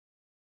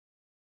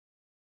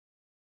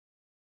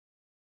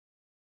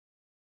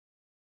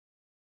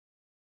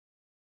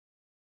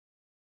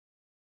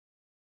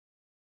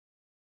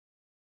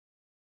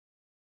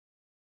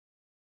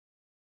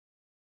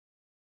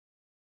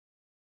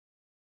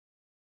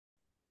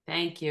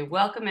Thank you.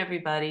 Welcome,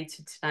 everybody,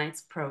 to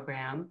tonight's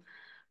program.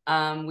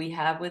 We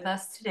have with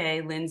us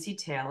today Lindsay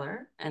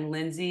Taylor, and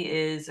Lindsay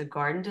is a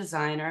garden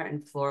designer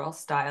and floral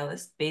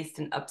stylist based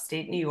in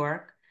upstate New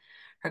York.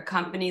 Her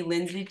company,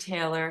 Lindsay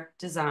Taylor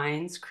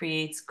Designs,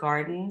 creates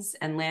gardens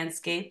and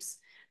landscapes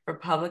for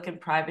public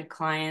and private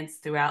clients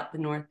throughout the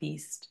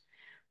Northeast.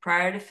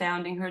 Prior to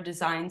founding her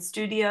design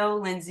studio,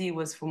 Lindsay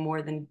was for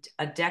more than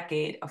a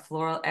decade a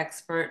floral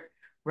expert,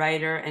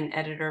 writer, and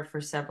editor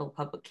for several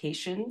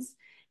publications,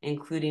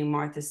 including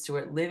Martha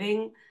Stewart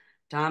Living,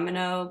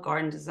 Domino,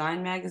 Garden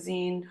Design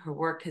Magazine. Her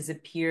work has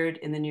appeared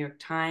in the New York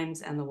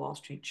Times and the Wall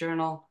Street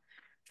Journal.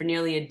 For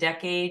nearly a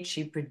decade,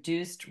 she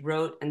produced,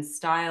 wrote, and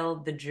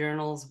styled the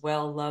journal's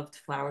well-loved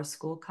Flower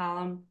School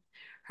column.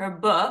 Her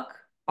book,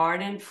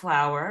 Art and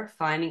Flower,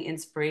 Finding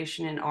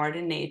Inspiration in Art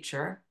and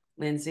Nature,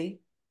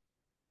 Lindsay.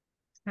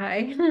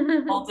 Hi.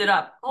 Hold it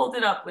up,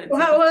 Lindsay.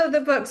 Well, one of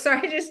the books.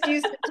 Sorry, I just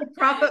used it to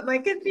prop up my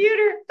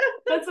computer.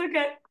 That's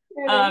okay.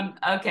 Ready?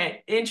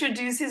 Okay.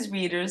 Introduce his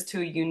readers to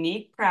a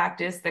unique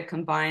practice that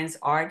combines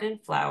art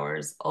and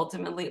flowers,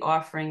 ultimately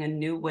offering a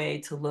new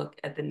way to look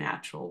at the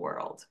natural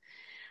world.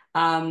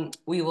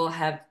 We will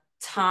have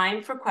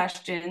time for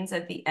questions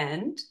at the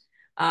end.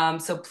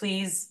 So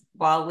please,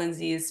 while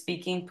Lindsay is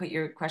speaking, put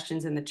your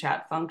questions in the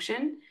chat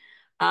function.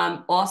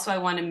 Also, I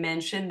want to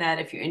mention that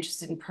if you're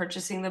interested in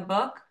purchasing the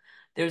book,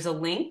 there's a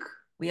link.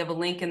 We have a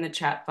link in the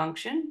chat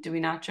function. Do we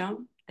not,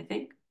 Joan? I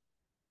think.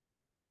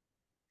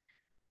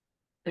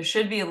 There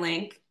should be a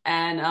link,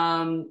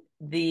 and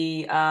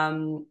the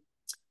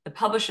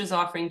publisher's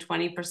offering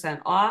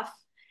 20% off,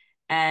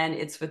 and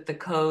it's with the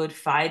code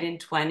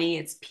PHAIDON20.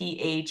 It's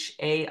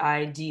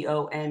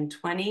PHAIDON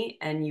 20,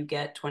 and you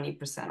get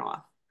 20%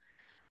 off.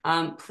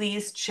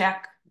 Please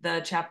check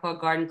the Chappaqua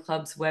Garden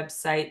Club's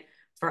website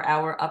for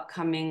our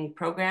upcoming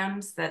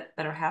programs that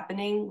are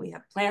happening. We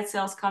have plant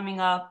sales coming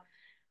up.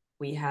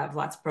 We have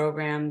lots of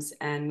programs,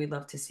 and we'd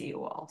love to see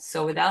you all.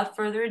 So without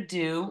further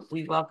ado,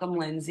 we welcome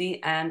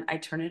Lindsay, and I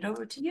turn it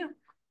over to you.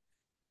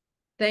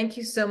 Thank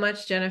you so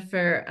much,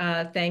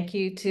 Jennifer. Thank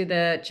you to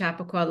the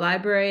Chappaqua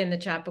Library and the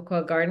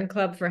Chappaqua Garden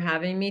Club for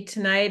having me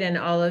tonight, and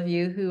all of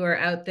you who are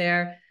out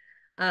there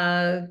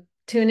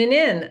tuning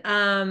in.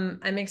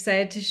 I'm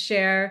excited to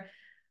share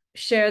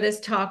this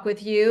talk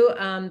with you.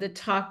 The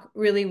talk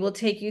really will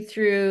take you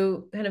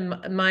through kind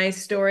of my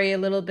story a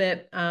little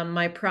bit,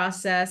 my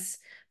process,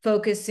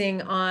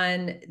 focusing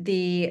on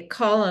the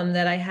column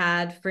that I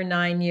had for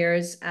 9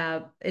 years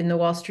in the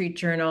Wall Street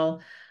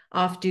Journal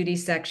off-duty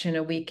section,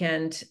 a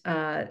weekend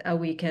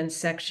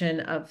section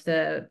of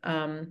the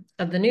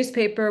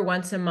newspaper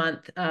once a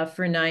month.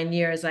 For 9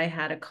 years, I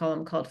had a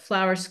column called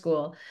Flower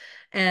School,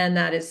 and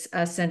that is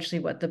essentially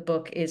what the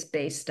book is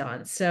based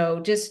on. So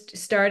just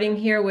starting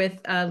here with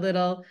a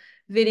little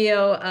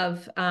video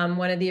of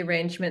one of the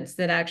arrangements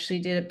that actually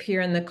did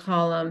appear in the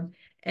column.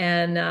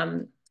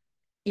 And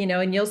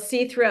and you'll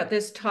see throughout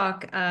this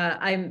talk,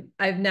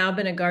 I've now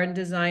been a garden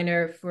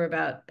designer for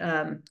about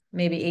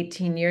maybe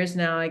 18 years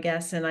now, I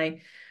guess, and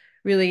I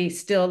really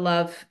still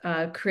love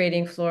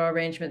creating floral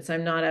arrangements.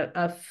 I'm not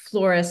a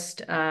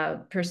florist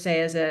per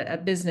se as a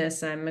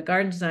business. I'm a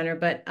garden designer,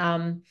 but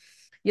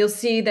you'll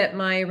see that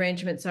my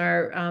arrangements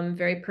are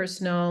very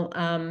personal,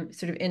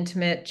 sort of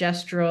intimate,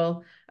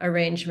 gestural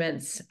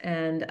arrangements,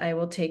 and I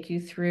will take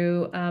you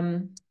through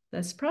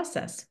this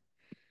process.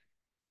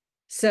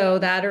 So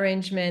that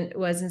arrangement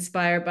was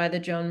inspired by the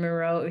Joan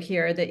Moreau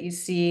here that you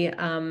see,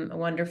 a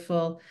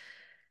wonderful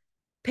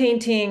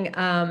painting,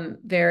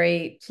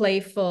 very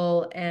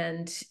playful.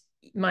 And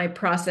my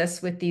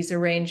process with these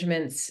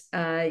arrangements,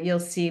 you'll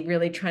see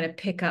really trying to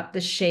pick up the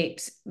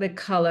shapes, the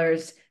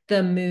colors,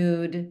 the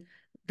mood,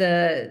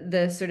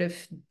 the sort of,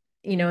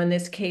 in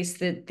this case,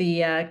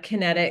 the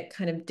kinetic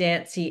kind of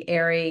dancey,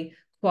 airy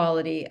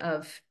quality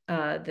of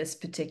this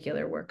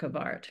particular work of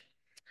art.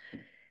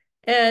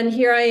 And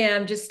here I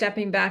am, just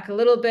stepping back a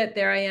little bit.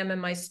 There I am in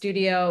my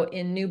studio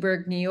in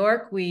Newburgh, New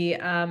York. We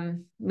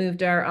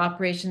moved our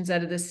operations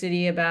out of the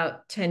city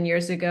about 10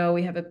 years ago.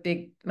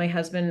 My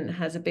husband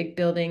has a big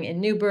building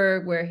in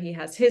Newburgh where he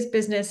has his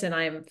business, and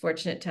I am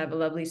fortunate to have a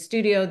lovely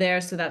studio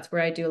there. So that's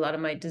where I do a lot of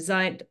my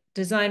design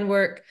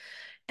work.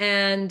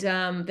 And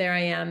there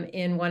I am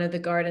in one of the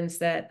gardens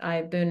that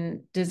I've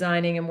been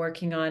designing and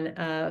working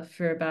on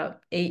for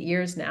about 8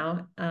 years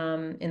now,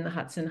 in the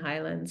Hudson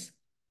Highlands.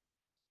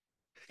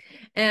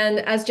 And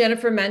as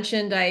Jennifer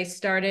mentioned, I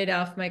started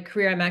off my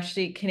career. I'm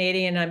actually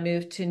Canadian. I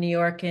moved to New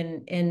York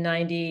in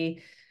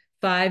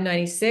 95,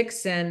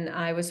 96, and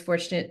I was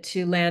fortunate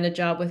to land a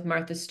job with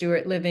Martha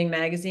Stewart Living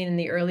magazine in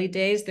the early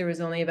days. There was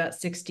only about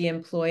 60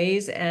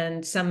 employees,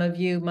 and some of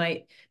you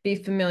might be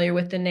familiar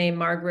with the name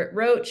Margaret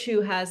Roach,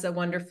 who has a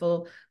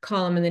wonderful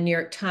column in the New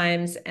York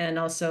Times and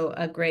also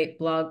a great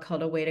blog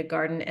called A Way to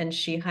Garden. And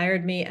she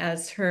hired me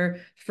as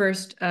her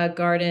first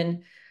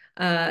garden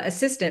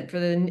assistant for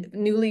the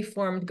newly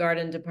formed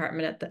garden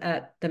department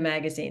at the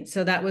magazine.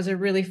 So that was a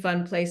really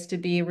fun place to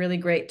be, a really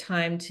great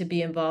time to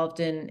be involved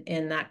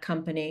in that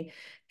company.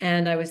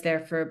 And I was there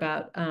for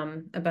about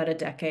a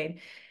decade.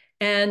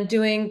 and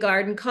doing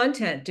garden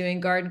content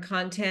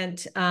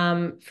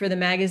for the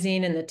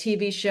magazine and the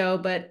TV show.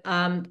 But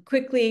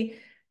quickly,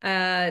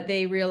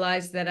 they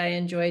realized that I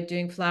enjoyed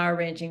doing flower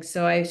arranging.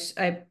 So I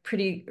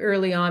pretty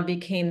early on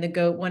became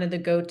one of the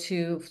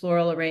go-to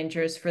floral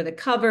arrangers for the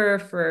cover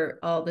for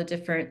all the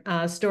different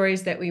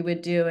stories that we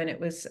would do. And it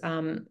was,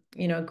 a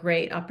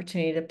great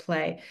opportunity to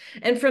play.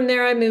 And from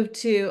there, I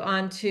moved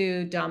on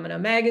to Domino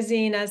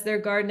Magazine as their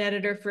garden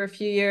editor for a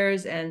few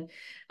years, and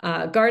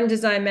Garden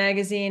Design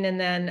Magazine, and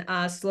then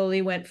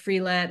slowly went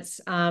freelance,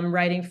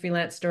 writing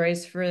freelance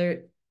stories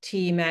for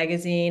Tea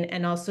Magazine,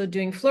 and also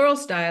doing floral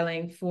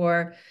styling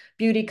for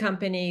beauty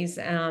companies,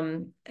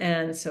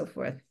 and so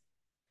forth.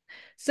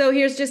 So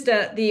here's just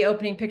the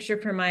opening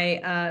picture for my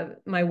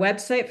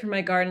website for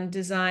my garden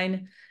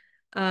design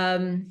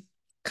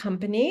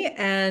company,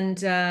 and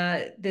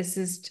this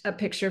is a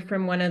picture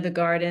from one of the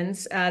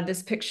gardens.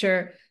 This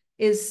picture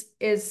is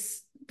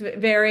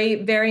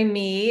very, very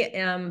me,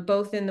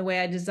 both in the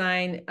way I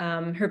design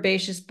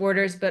herbaceous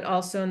borders, but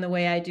also in the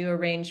way I do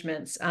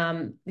arrangements.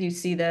 You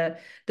see the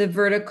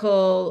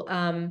vertical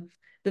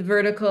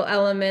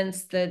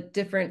elements, the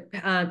different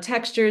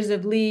textures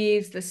of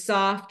leaves, the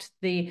soft,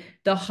 the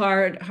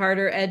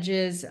harder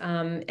edges,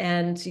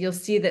 and you'll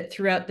see that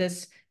throughout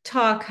this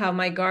talk how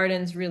my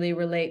gardens really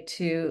relate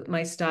to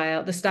my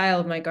style. The style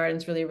of my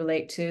gardens really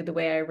relate to the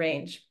way I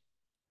arrange.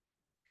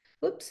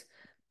 Whoops.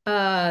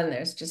 And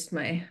there's just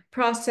my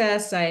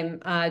process.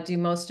 I do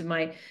most of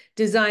my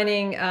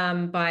designing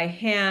by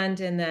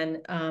hand, and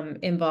then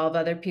involve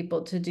other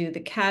people to do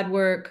the CAD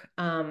work.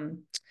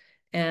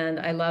 And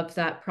I love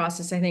that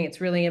process. I think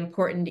it's really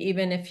important,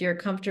 even if you're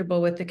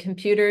comfortable with the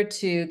computer,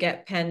 to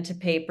get pen to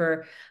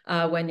paper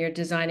when you're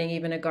designing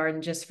even a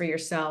garden just for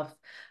yourself.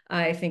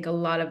 I think a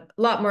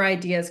lot more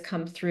ideas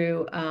come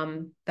through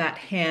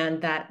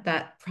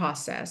that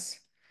process.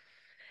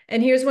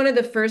 And here's one of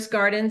the first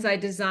gardens I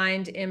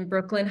designed in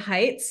Brooklyn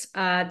Heights,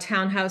 a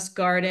townhouse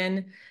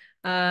garden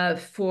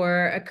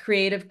for a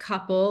creative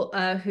couple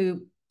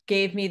who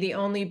gave me the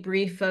only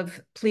brief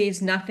of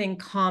please nothing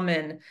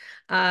common.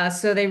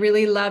 So they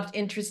really loved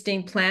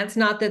interesting plants.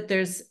 Not that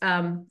there's,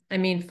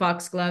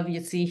 foxglove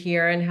you see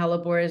here, and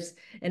hellebores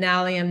and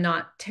allium,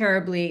 not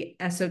terribly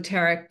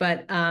esoteric,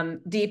 but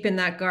deep in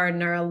that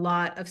garden are a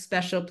lot of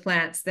special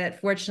plants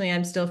that fortunately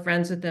I'm still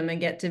friends with them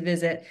and get to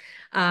visit.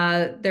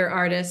 They're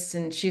artists,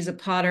 and she's a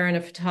potter and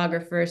a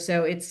photographer.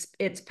 So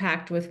it's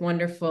packed with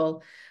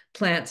wonderful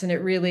plants, and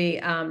it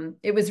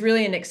was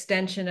really an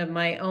extension of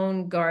my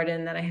own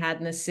garden that I had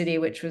in the city,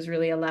 which was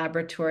really a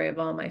laboratory of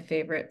all my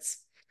favorites.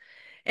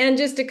 And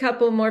just a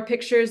couple more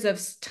pictures of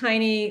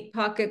tiny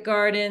pocket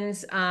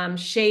gardens,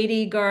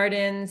 shady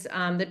gardens,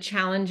 the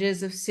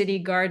challenges of city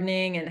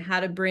gardening and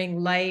how to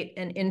bring light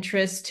and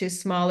interest to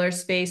smaller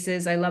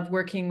spaces. I love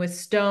working with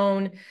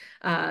stone,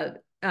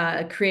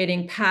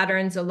 creating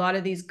patterns. A lot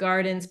of these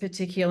gardens,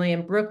 particularly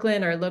in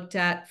Brooklyn, are looked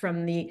at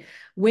from the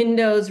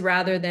windows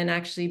rather than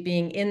actually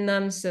being in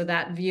them. So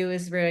that view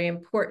is very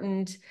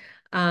important.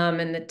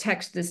 And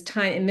this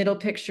tiny middle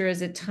picture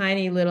is a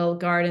tiny little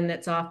garden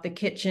that's off the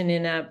kitchen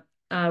in a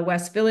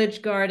West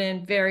Village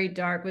garden, very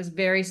dark, was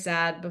very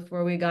sad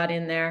before we got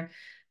in there,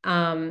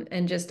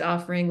 and just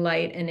offering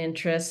light and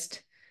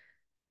interest.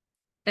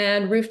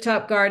 And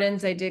rooftop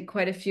gardens, I did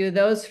quite a few of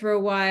those for a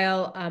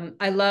while.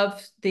 I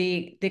love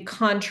the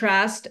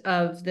contrast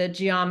of the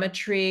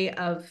geometry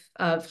of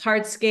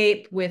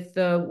hardscape with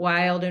the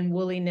wild and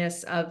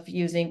woolliness of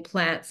using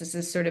plants. This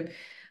is sort of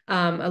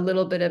a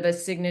little bit of a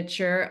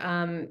signature,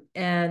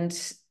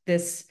 and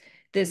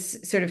this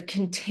sort of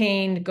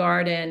contained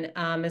garden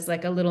is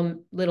like a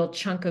little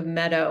chunk of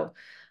meadow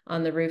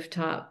on the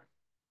rooftop.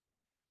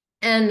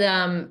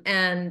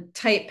 And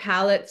tight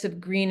palettes of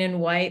green and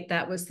white.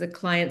 That was the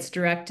client's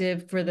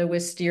directive for the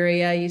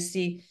wisteria. You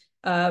see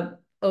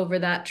over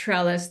that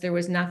trellis, there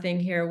was nothing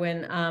here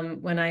when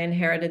I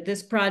inherited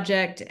this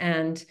project,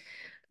 and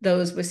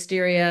those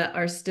wisteria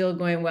are still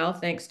going well,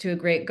 thanks to a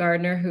great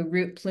gardener who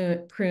root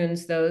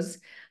prunes those,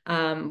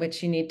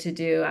 which you need to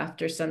do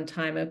after some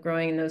time of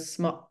growing in those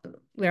small,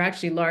 they're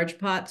actually large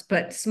pots,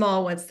 but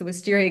small once the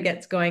wisteria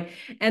gets going.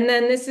 And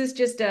then this is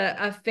just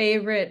a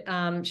favorite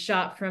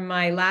shot from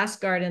my last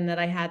garden that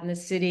I had in the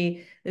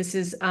city. This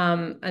is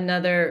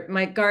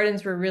my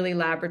gardens were really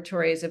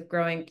laboratories of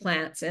growing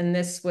plants. And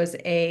this was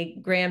a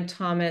Graham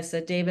Thomas,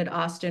 a David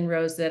Austin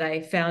rose that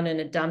I found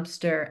in a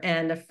dumpster.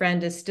 And a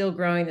friend is still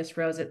growing this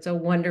rose. It's a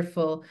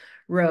wonderful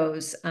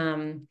rose.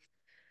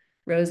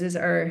 Roses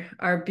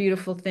are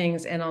beautiful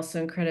things and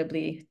also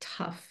incredibly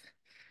tough.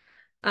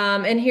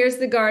 And here's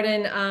the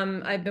garden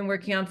I've been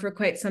working on for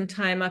quite some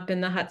time up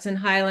in the Hudson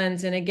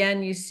Highlands. And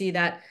again, you see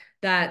that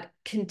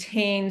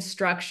contained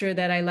structure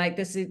that I like.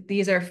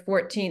 These are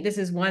 14. This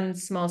is one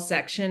small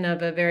section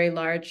of a very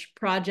large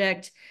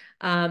project.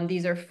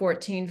 These are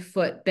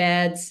 14-foot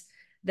beds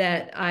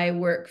that I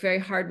work very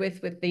hard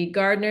with the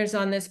gardeners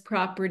on this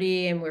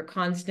property, and we're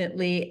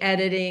constantly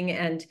editing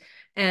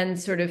and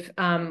sort of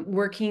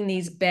working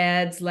these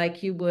beds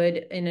like you would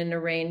in an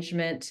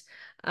arrangement.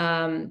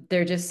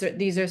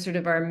 These are sort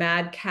of our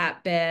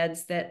madcap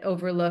beds that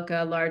overlook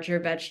a larger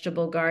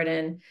vegetable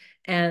garden,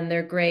 and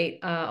they're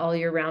great all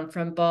year round,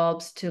 from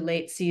bulbs to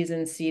late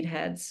season seed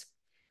heads.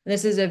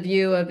 This is a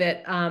view of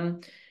it.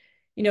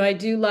 I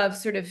do love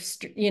sort of,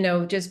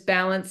 just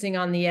balancing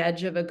on the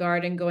edge of a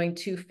garden, going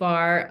too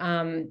far,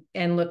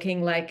 and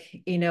looking like,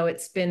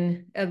 it's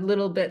been a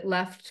little bit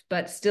left,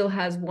 but still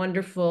has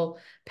wonderful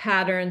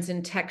patterns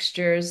and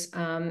textures.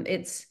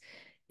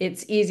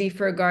 It's easy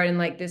for a garden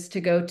like this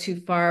to go too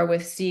far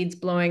with seeds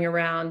blowing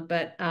around,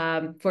 but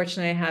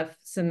fortunately I have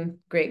some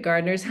great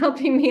gardeners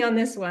helping me on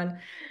this one.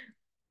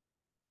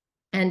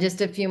 And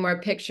just a few more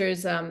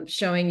pictures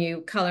showing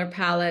you color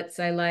palettes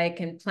I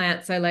like and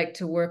plants I like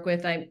to work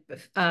with.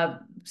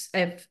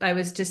 If I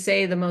was to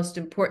say the most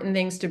important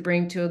things to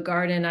bring to a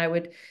garden, I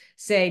would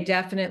say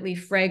definitely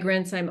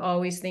fragrance. I'm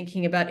always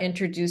thinking about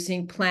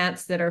introducing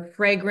plants that are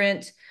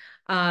fragrant.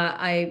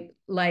 I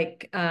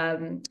like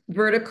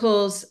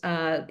verticals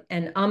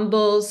and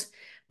umbels,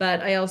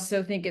 but I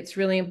also think it's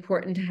really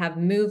important to have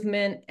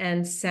movement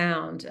and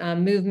sound.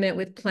 Movement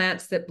with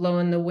plants that blow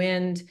in the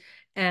wind,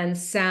 and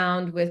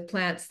sound with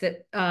plants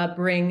that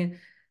bring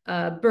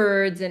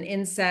birds and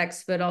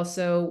insects, but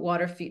also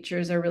water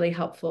features are really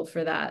helpful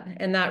for that.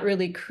 And that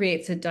really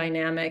creates a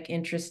dynamic,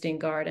 interesting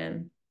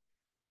garden.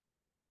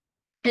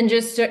 And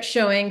just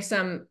showing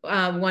some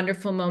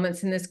wonderful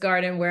moments in this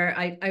garden where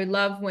I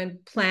love when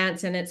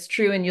plants, and it's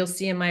true, and you'll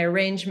see in my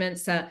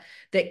arrangements that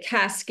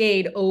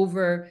cascade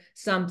over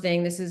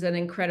something. This is an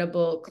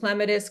incredible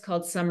clematis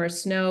called Summer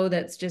Snow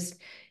that's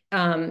just,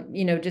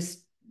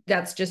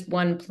 that's just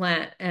one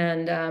plant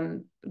and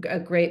a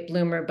great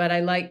bloomer. But I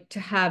like to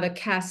have a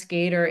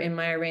cascader in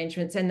my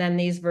arrangements, and then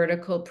these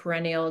vertical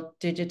perennial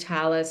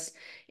digitalis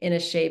in a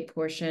shade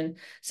portion.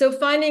 So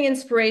finding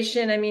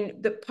inspiration, I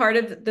mean,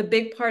 the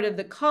big part of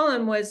the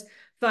column was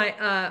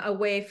a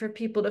way for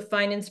people to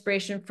find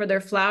inspiration for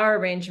their flower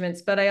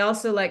arrangements. But I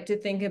also like to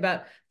think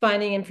about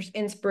finding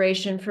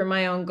inspiration for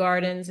my own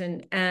gardens,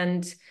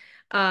 and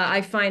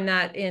I find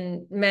that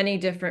in many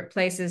different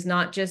places,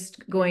 not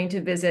just going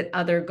to visit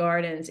other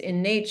gardens,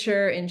 in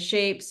nature, in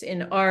shapes,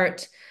 in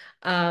art.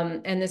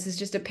 And this is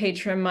just a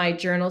page from my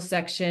journal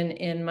section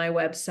in my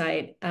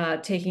website.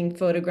 Taking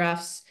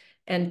photographs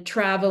and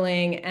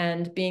traveling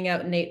and being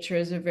out in nature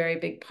is a very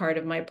big part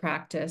of my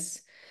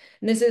practice.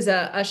 And this is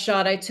a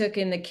shot I took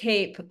in the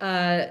Cape,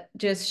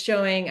 just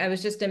showing, I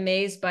was just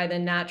amazed by the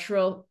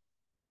natural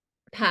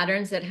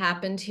patterns that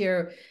happened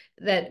here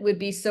that would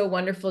be so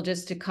wonderful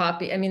just to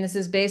copy. I mean, this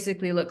is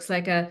basically looks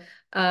like a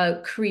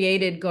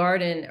created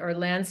garden or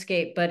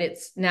landscape, but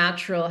it's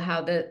natural,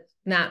 how the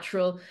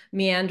natural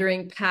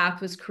meandering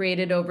path was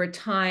created over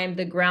time.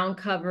 The ground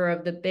cover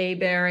of the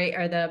bayberry,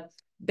 or the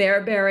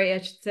bearberry,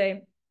 I should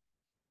say,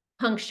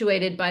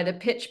 punctuated by the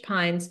pitch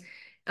pines.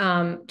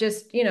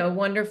 Just,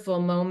 wonderful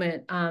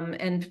moment.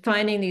 And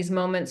finding these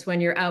moments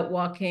when you're out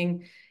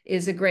walking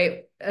is a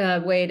great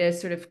way to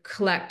sort of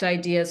collect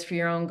ideas for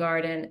your own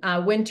garden.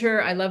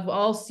 Winter, I love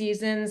all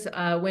seasons.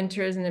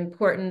 Winter is an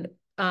important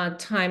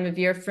time of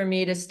year for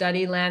me to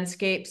study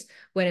landscapes,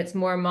 when it's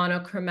more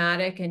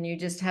monochromatic and you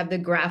just have the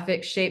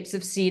graphic shapes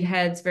of seed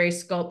heads, very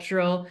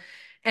sculptural.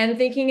 And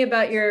thinking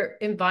about your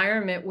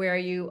environment where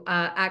you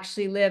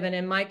actually live. And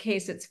in my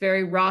case, it's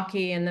very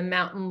rocky, and the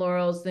mountain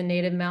laurels, the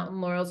native mountain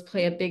laurels,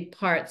 play a big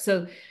part.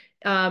 So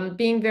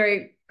being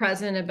very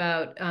present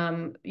about,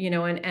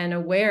 and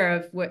aware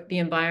of what the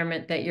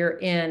environment that you're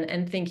in,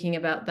 and thinking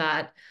about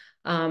that,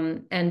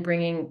 and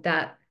bringing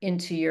that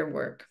into your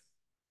work.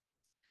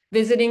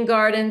 Visiting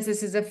gardens.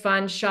 This is a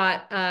fun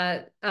shot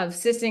of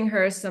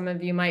Sissinghurst. Some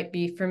of you might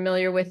be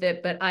familiar with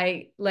it, but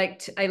I like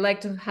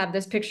to have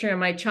this picture in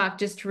my chalk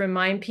just to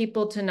remind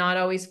people to not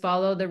always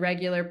follow the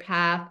regular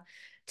path,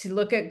 to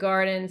look at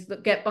gardens,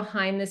 get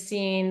behind the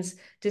scenes,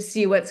 to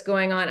see what's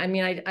going on. I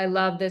mean, I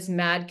love this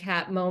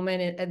madcap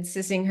moment at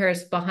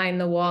Sissinghurst, behind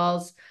the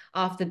walls,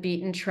 off the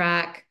beaten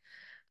track.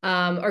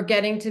 Or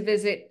getting to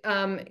visit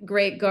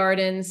great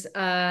gardens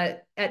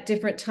at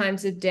different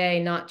times of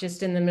day, not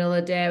just in the middle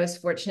of the day. I was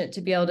fortunate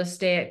to be able to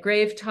stay at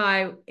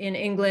Gravetye in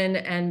England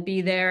and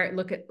be there,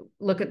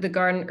 look at the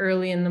garden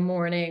early in the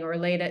morning or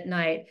late at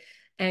night.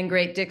 And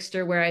Great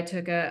Dixter, where I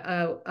took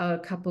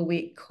a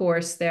couple-week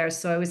course there.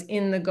 So I was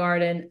in the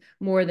garden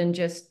more than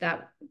just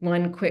that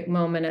one quick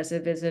moment as a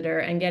visitor.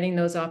 And getting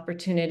those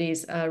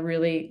opportunities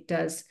really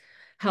does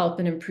help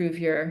and improve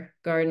your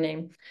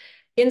gardening.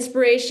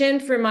 Inspiration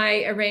for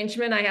my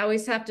arrangement, I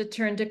always have to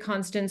turn to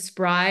Constance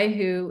Spry,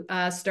 who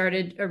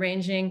started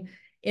arranging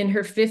in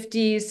her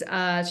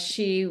 50s.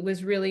 She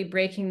was really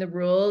breaking the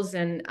rules,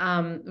 and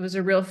was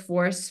a real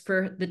force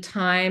for the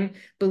time,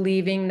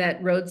 believing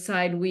that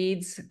roadside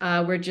weeds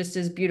were just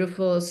as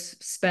beautiful as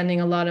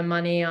spending a lot of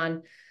money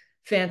on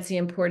fancy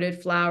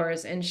imported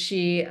flowers. And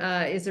she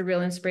is a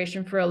real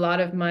inspiration for a lot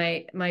of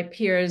my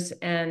peers,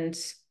 and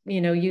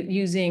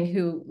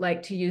who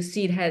like to use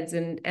seed heads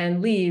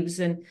and leaves,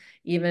 and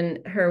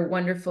even her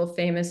wonderful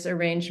famous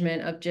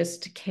arrangement of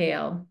just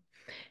kale.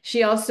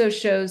 She also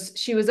shows,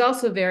 she was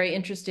also very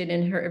interested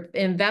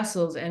in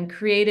vessels and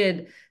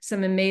created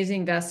some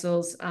amazing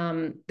vessels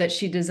that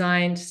she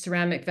designed,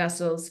 ceramic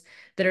vessels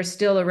that are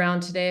still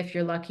around today if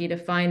you're lucky to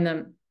find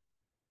them.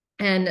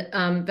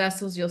 And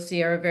vessels, you'll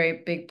see, are a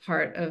very big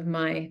part of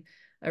my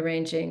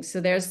arranging. So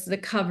there's the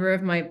cover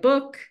of my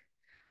book,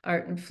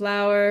 Art and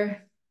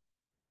Flower,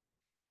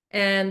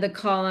 and the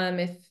column,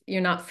 if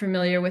you're not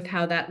familiar with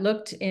how that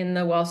looked, in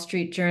the Wall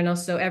Street Journal.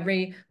 So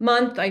every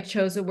month I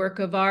chose a work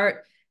of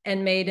art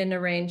and made an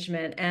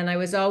arrangement. And I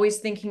was always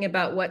thinking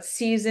about what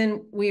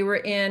season we were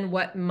in,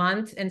 what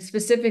month, and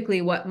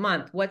specifically what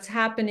month, what's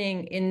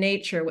happening in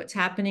nature, what's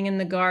happening in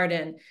the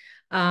garden.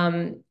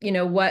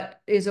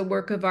 What is a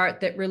work of art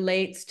that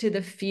relates to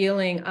the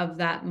feeling of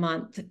that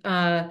month.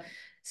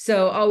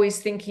 So always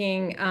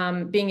thinking,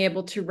 being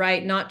able to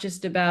write not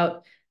just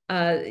about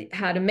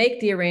how to make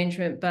the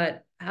arrangement,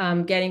 but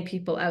getting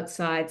people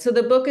outside. So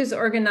the book is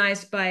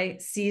organized by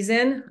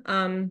seasons,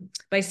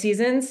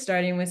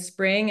 starting with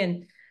spring.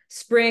 And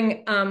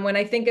spring, when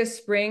I think of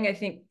spring,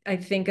 I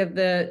think of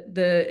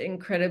the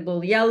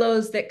incredible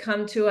yellows that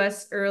come to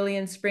us early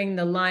in spring,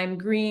 the lime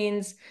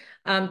greens.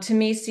 To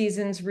me,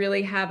 seasons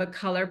really have a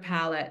color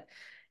palette,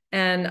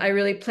 and I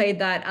really played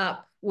that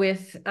up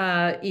with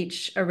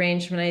each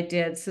arrangement I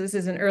did. So this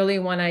is an early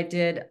one I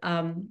did.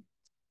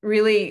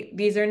 Really,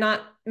 these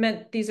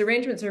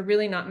arrangements are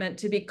really not meant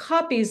to be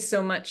copies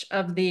so much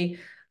of the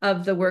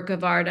work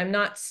of art. I'm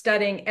not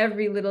studying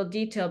every little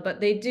detail,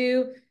 but they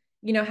do,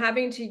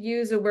 having to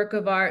use a work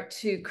of art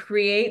to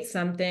create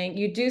something,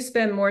 you do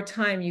spend more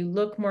time, you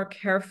look more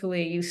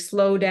carefully, you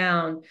slow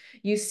down,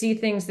 you see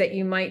things that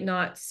you might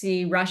not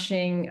see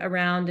rushing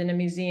around in a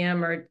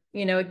museum, or,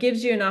 it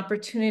gives you an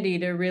opportunity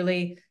to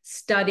really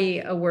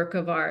study a work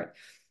of art.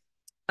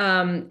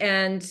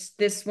 And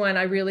this one,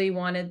 I really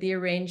wanted the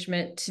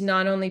arrangement to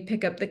not only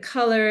pick up the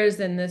colors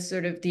and the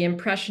sort of the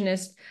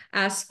impressionist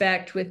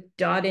aspect with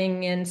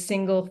dotting in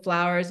single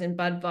flowers and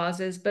bud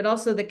vases, but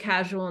also the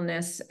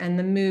casualness and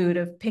the mood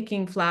of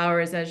picking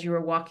flowers as you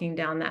were walking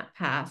down that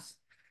path.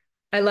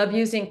 I love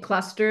using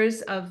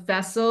clusters of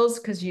vessels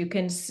because you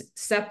can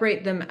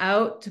separate them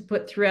out to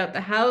put throughout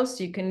the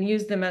house. You can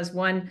use them as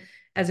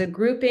a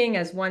grouping,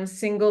 as one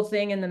single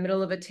thing in the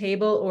middle of a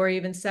table, or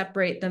even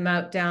separate them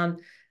out down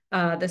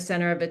the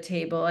center of a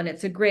table. And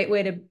it's a great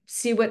way to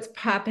see what's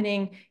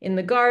happening in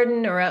the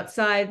garden or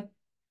outside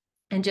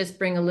and just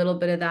bring a little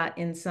bit of that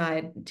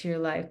inside to your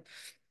life.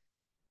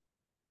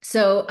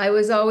 So I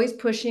was always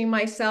pushing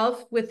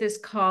myself with this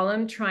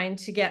column, trying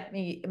to get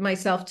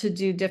myself to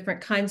do different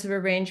kinds of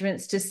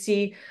arrangements, to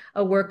see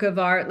a work of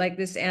art like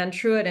this Anne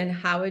Truitt, and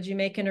how would you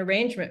make an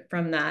arrangement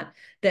from that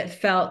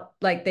felt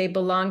like they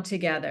belonged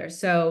together.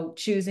 So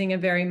choosing a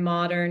very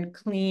modern,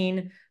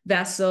 clean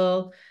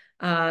vessel,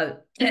 and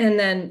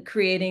then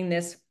creating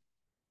this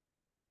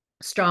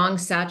strong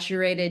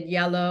saturated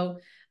yellow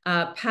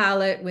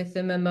palette with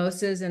the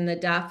mimosas and the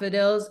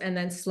daffodils, and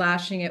then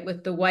slashing it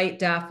with the white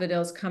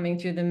daffodils coming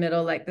through the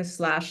middle like the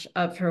slash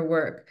of her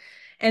work.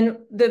 And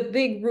the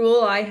big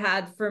rule I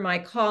had for my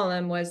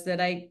column was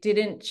that I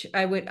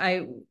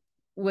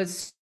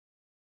was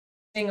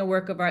a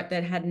work of art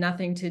that had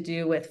nothing to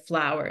do with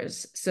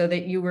flowers, so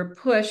that you were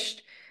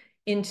pushed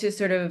into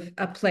sort of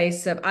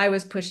I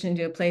was pushed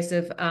into a place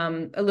of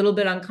a little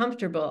bit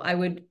uncomfortable. I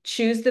would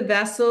choose the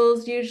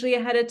vessels usually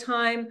ahead of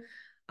time.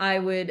 I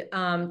would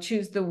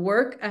choose the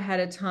work ahead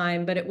of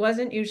time, but it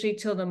wasn't usually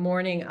till the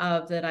morning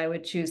of that I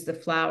would choose the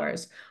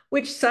flowers,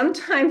 which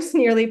sometimes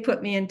nearly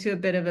put me into a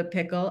bit of a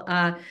pickle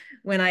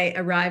when I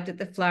arrived at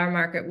the flower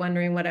market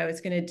wondering what I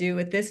was going to do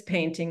with this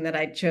painting that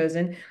I'd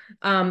chosen.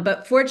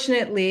 But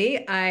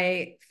fortunately,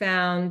 I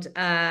found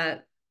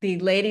the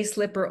lady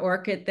slipper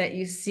orchid that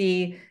you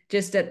see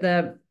just at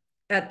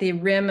the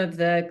rim of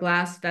the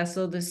glass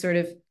vessel to sort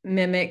of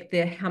mimic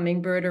the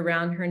hummingbird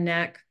around her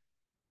neck.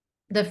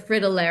 The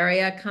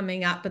fritillaria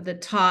coming up at the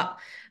top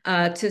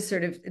to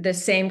sort of the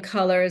same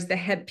color as the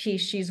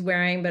headpiece she's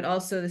wearing, but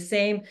also the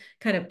same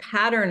kind of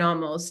pattern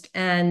almost.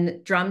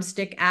 And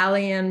drumstick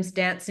alliums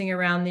dancing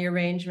around the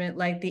arrangement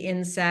like the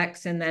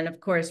insects. And then,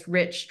 of course,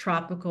 rich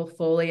tropical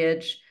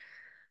foliage.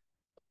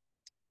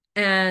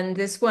 And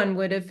this one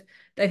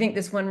I think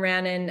this one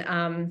ran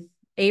in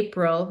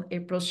April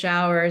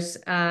showers.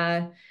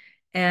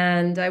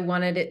 And I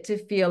wanted it to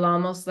feel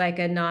almost like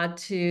a nod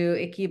to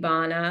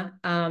Ikebana,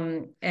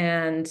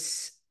 and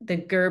the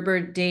Gerber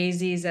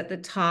daisies at the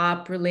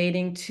top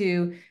relating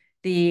to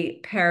the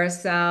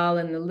parasol,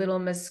 and the little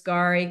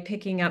Mascari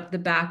picking up the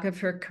back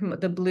of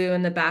the blue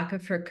in the back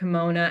of her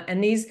kimono.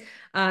 And these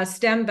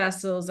stem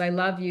vessels, I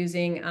love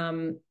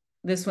using.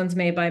 This one's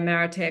made by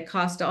Marite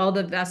Acosta. All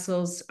the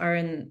vessels are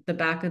in the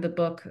back of the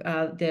book,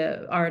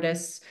 the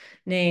artists'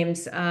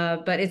 names,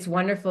 but it's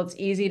wonderful. It's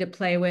easy to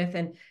play with,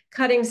 and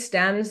cutting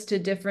stems to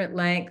different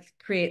length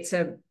creates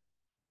a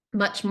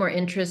much more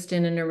interest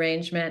in an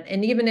arrangement.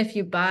 And even if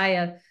you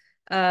buy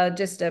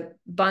just a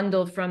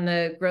bundle from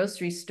the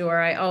grocery store,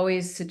 I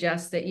always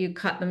suggest that you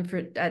cut them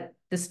at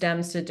the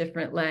stems to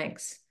different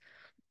lengths.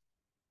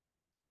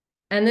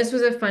 And this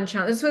was a fun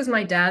challenge. This was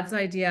my dad's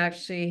idea,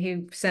 actually.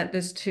 He sent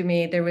this to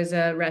me. There was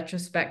a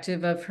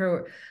retrospective of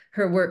her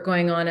work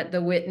going on at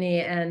the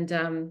Whitney,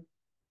 and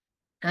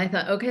I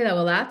thought, okay,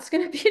 well, that's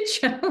going to be a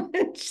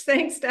challenge.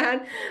 Thanks,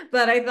 Dad.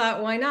 But I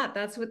thought, why not?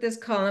 That's what this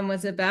column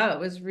was about. It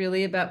was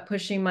really about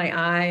pushing my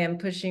eye and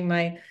pushing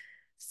my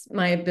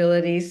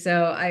ability.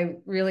 So I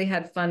really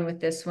had fun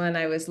with this one.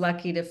 I was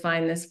lucky to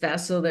find this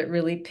vessel that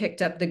really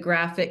picked up the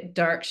graphic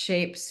dark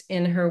shapes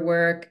in her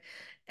work,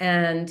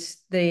 and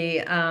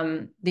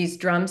these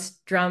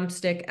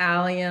drumstick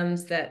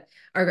alliums that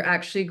are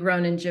actually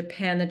grown in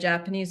Japan. The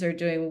Japanese are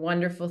doing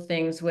wonderful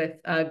things with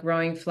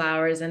growing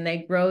flowers, and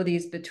they grow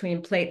these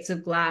between plates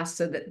of glass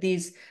so that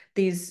these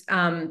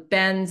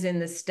bends in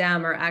the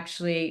stem are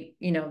actually,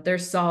 they're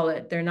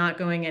solid. They're not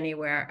going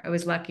anywhere. I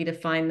was lucky to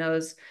find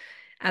those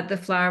at the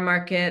flower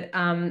market.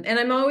 And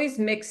I'm always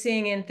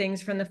mixing in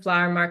things from the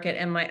flower market,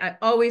 and I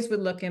always would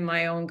look in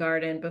my own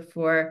garden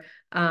before.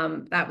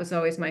 That was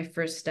always my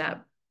first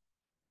step.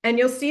 And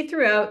you'll see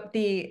throughout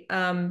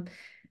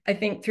I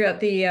think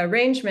throughout the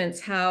arrangements,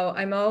 how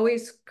I'm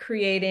always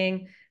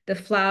creating the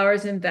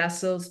flowers and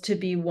vessels to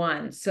be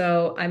one.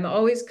 So I'm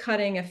always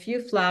cutting a few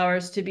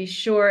flowers to be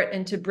short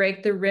and to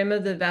break the rim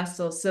of the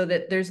vessel so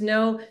that there's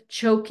no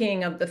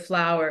choking of the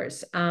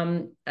flowers.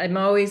 I'm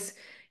always,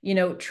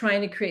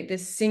 trying to create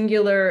this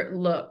singular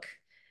look.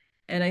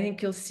 And I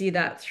think you'll see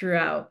that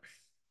throughout.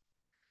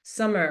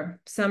 Summer,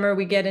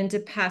 we get into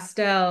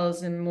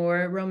pastels and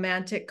more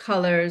romantic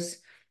colors,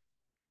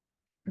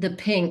 the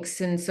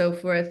pinks and so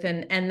forth,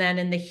 and then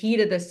in the heat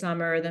of the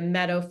summer, the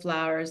meadow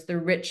flowers, the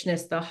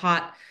richness, the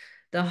hot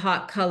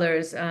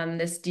colors.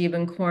 This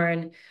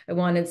Diebenkorn, I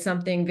wanted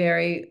something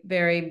very,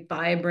 very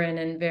vibrant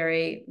and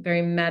very,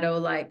 very meadow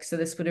like, so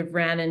this would have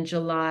ran in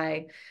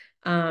July.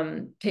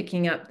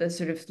 Picking up the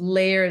sort of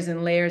layers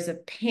and layers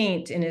of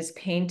paint in his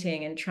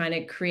painting and trying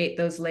to create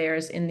those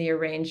layers in the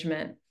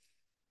arrangement.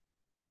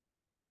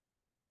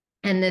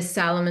 And this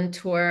Salomon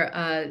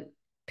Tour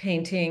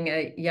painting,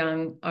 a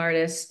young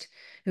artist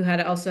who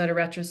also had a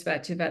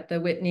retrospective at the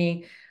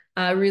Whitney,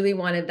 really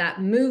wanted that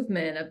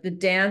movement of the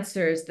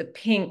dancers. The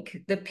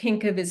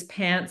pink of his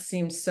pants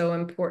seems so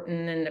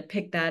important, and to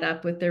pick that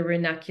up with the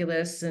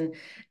ranunculus and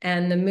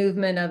the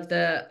movement of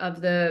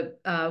the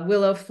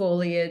willow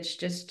foliage,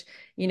 just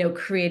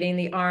creating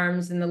the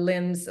arms and the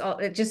limbs.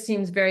 It just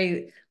seems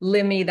very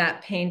limby,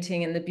 that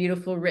painting, and the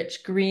beautiful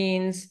rich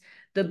greens.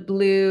 The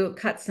blue,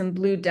 cut some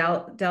blue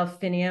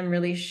delphinium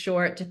really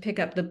short to pick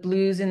up the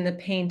blues in the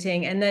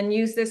painting, and then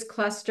use this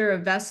cluster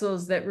of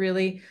vessels that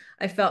really,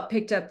 I felt,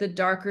 picked up the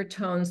darker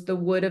tones, the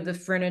wood of the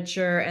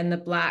furniture and the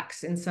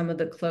blacks in some of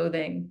the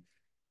clothing.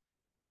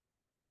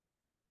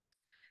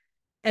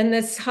 And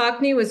this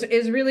Hockney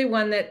is really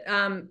one that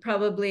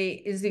probably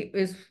is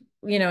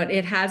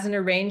it has an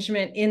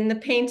arrangement in the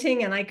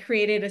painting, and I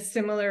created a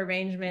similar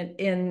arrangement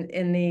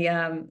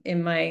in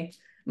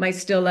my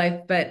still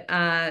life,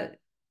 but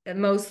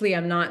mostly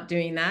I'm not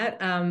doing that.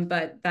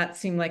 But that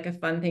seemed like a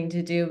fun thing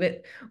to do.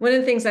 But one of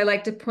the things I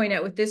like to point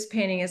out with this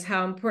painting is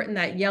how important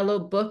that yellow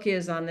book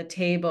is on the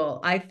table,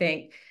 I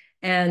think.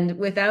 And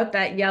without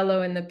that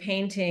yellow in the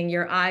painting,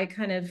 your eye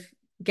kind of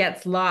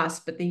gets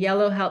lost, but the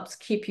yellow helps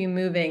keep you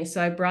moving.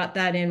 So I brought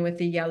that in with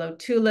the yellow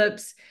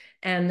tulips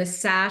and the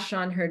sash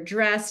on her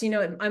dress.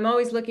 I'm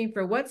always looking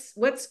for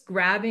what's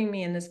grabbing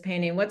me in this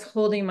painting, what's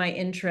holding my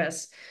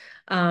interest.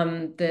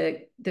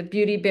 The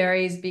beauty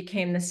berries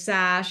became the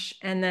sash,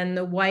 and then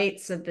the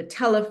whites of the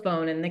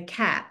telephone and the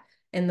cat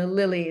and the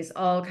lilies,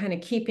 all kind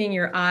of keeping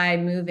your eye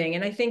moving.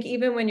 And I think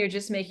even when you're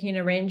just making an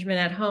arrangement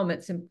at home,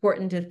 it's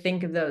important to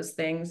think of those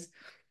things.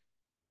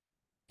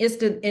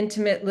 Just an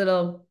intimate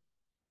little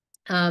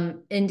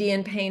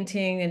Indian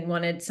painting, and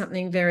wanted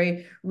something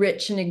very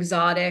rich and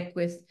exotic,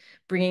 with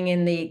bringing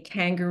in the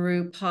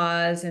kangaroo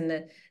paws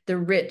and the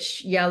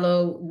rich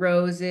yellow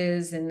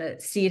roses and the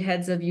seed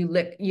heads of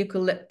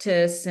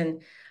eucalyptus,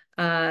 and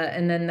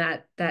then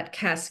that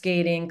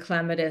cascading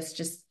clematis,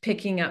 just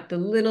picking up the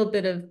little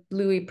bit of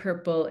bluey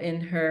purple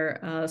in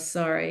her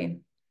sari.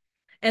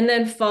 And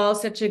then fall,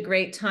 such a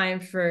great time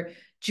for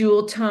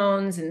jewel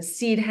tones and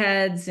seed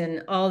heads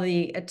and all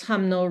the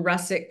autumnal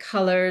russet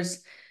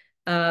colors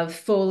of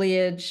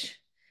foliage.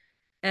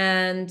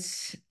 And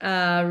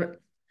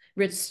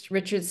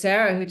Richard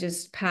Serra, who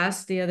just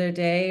passed the other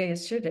day,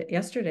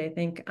 yesterday, I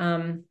think.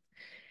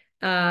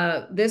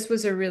 This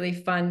was a really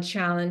fun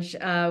challenge.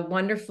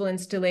 Wonderful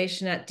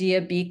installation at Dia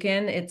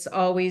Beacon. It's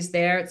always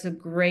there. It's a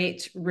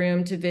great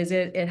room to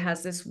visit. It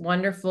has this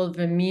wonderful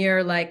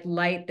Vermeer-like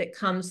light that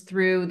comes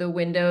through the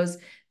windows.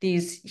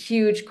 These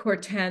huge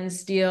Corten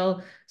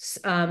steel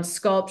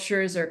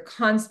sculptures are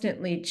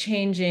constantly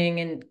changing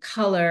in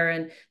color,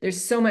 and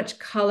there's so much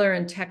color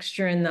and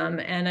texture in them.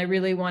 And I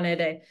really wanted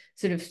to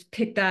sort of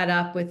pick that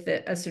up with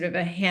a sort of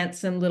a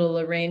handsome little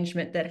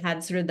arrangement that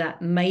had sort of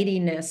that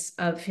mightiness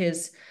of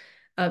his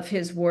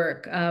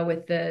work,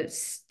 with the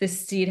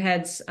seed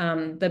heads,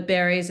 the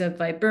berries of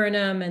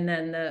viburnum, and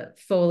then the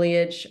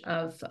foliage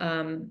of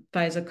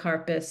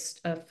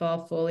Physocarpus,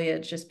 fall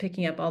foliage, just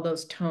picking up all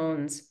those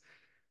tones.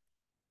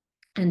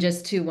 and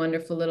just two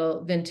wonderful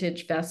little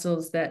vintage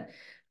vessels that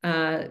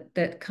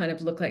kind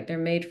of look like they're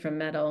made from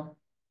metal.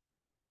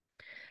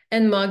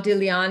 And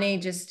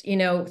Modigliani, just,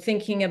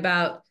 thinking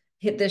about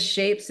the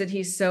shapes that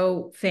he's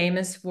so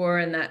famous for,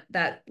 and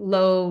that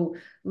low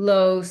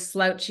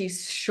slouchy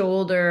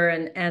shoulder,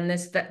 and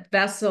this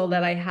vessel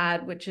that I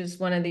had, which is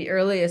one of the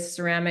earliest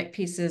ceramic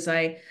pieces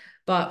I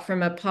bought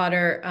from a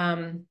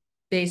potter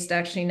based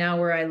actually now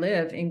where I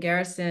live in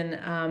Garrison.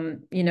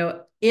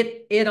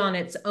 It on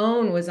its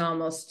own was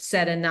almost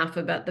said enough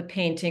about the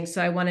painting. So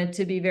I wanted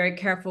to be very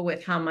careful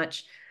with how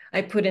much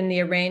I put in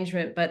the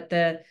arrangement, but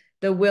the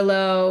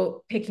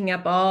willow picking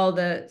up all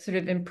the sort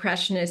of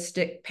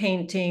impressionistic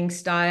painting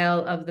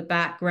style of the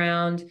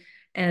background,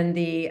 and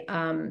the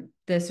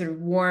sort of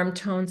warm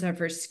tones of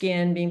her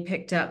skin being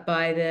picked up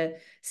by the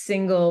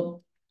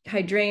single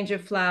hydrangea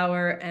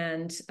flower,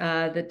 and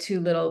the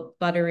two little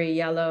buttery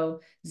yellow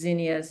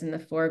zinnias in the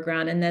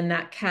foreground, and then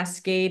that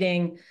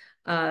cascading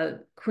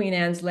Queen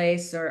Anne's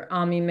lace or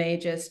Ami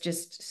Magus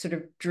just sort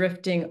of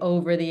drifting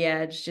over the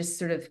edge, just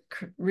sort of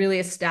really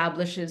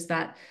establishes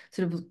that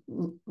sort of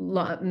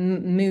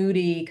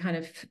moody kind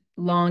of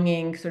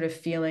longing sort of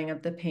feeling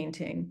of the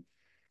painting.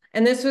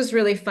 And this was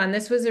really fun.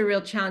 This was a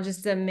real challenge.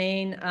 It's a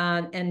Maine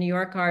and New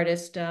York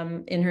artist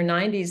in her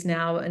 90s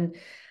now. And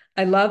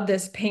I love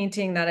this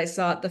painting that I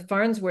saw at the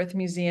Farnsworth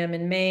Museum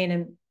in Maine,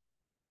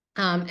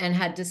 and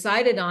had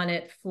decided on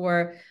it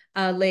for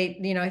late,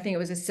 I think it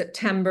was a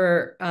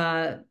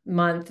September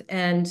month.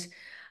 And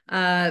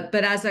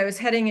but as I was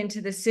heading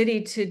into the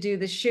city to do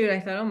the shoot, I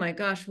thought, oh my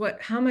gosh,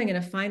 how am I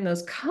going to find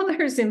those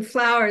colors in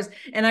flowers?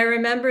 And I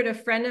remembered a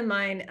friend of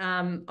mine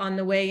on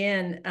the way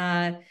in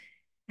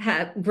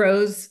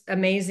grows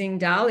amazing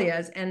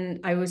dahlias.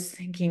 And I was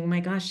thinking, my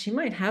gosh, she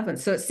might have one.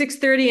 So at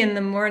 6:30 in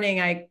the morning,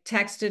 I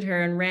texted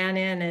her and ran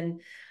in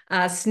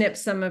and snipped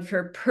some of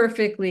her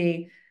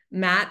perfectly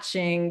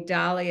matching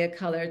dahlia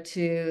color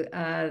to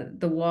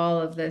the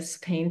wall of this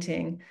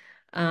painting.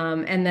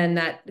 And then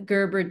that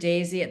Gerber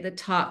daisy at the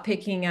top,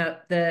 picking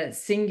up the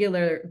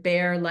singular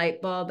bare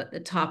light bulb at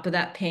the top of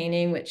that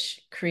painting, which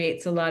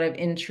creates a lot of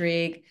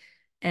intrigue.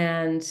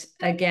 And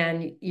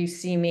again, you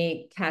see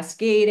me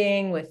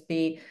cascading with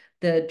the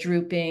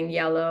drooping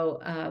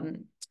yellow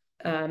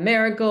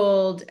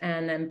marigold,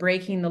 and then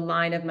breaking the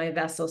line of my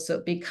vessel. So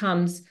it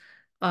becomes,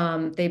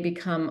 they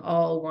become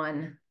all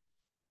one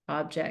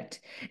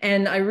object.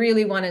 And I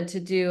really wanted to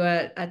do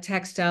a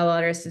textile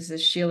artist. This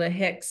is Sheila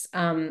Hicks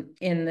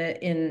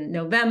in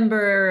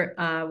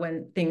November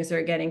when things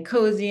are getting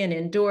cozy and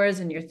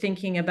indoors, and you're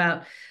thinking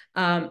about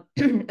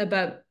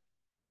about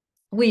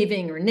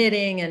weaving or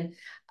knitting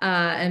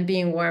and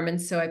being warm. And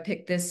so I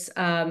picked this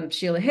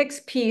Sheila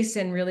Hicks piece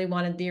and really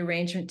wanted the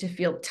arrangement to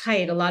feel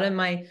tight. A lot of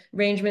my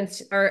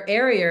arrangements are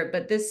airier,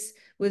 but this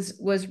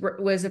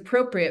was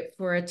appropriate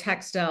for a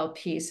textile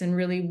piece, and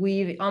really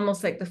weave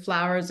almost like the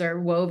flowers are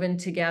woven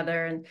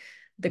together, and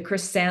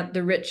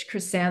the rich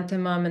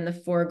chrysanthemum in the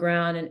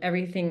foreground, and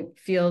everything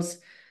feels,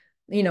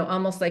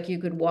 almost like you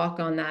could walk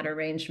on that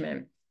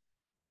arrangement.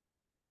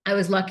 I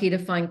was lucky to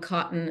find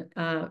cotton,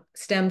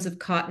 stems of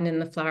cotton in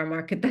the flower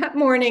market that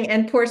morning,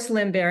 and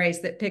porcelain berries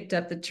that picked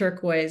up the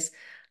turquoise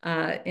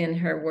in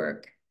her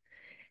work.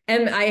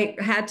 And I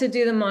had to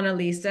do the Mona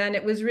Lisa. And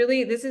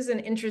this is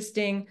an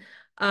interesting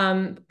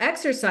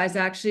exercise,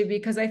 actually,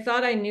 because I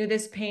thought I knew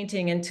this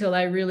painting until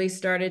I really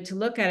started to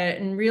look at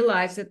it and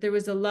realized that there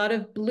was a lot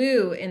of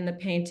blue in the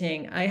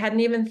painting. I hadn't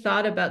even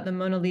thought about the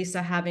Mona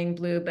Lisa having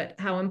blue, but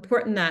how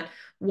important that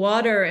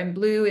water and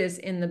blue is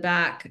in the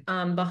back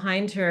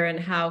behind her, and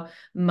how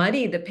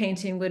muddy the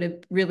painting would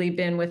have really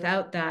been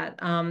without that.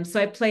 So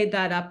I played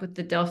that up with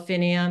the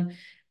delphinium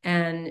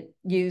and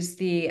used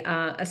the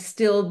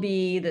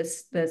astilbe,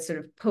 the sort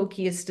of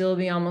pokey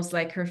astilbe, almost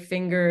like her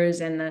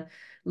fingers, and the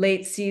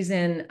late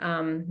season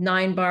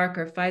nine bark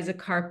or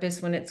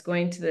physocarpus when it's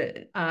going to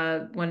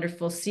the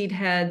wonderful seed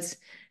heads,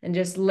 and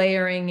just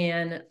layering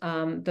in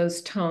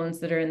those tones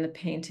that are in the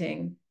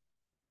painting.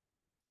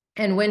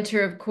 And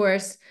winter, of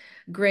course,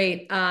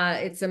 great.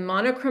 It's a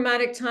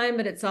monochromatic time,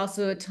 but it's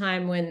also a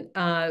time when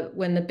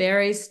the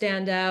berries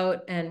stand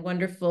out and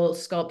wonderful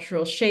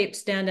sculptural shapes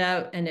stand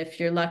out. And if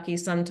you're lucky,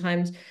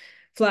 sometimes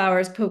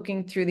flowers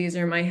poking through. These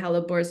are my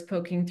hellebores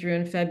poking through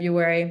in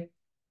February.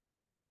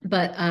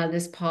 But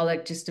this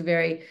Pollock, just a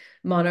very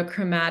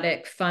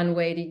monochromatic, fun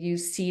way to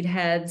use seed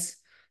heads.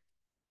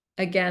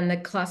 Again, the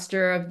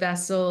cluster of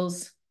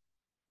vessels,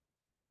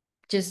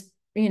 just,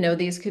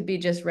 these could be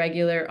just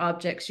regular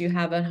objects you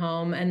have at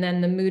home. And then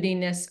the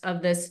moodiness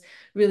of this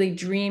really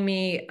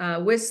dreamy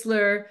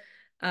Whistler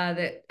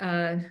that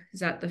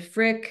is at the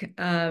Frick,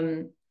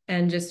 and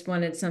just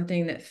wanted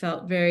something that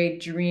felt very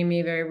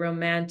dreamy, very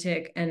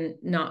romantic, and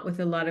not with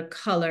a lot of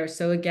color.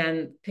 So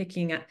again,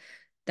 picking up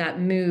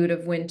that mood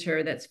of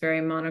winter that's very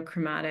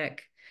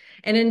monochromatic.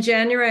 And in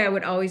January, I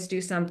would always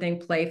do something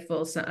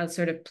playful, so a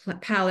sort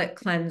of palette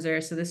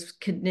cleanser. So this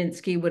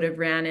Kandinsky would have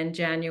ran in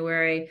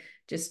January,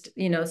 just,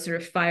 sort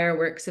of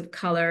fireworks of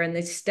color. And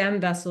the stem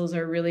vessels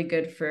are really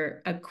good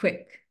for a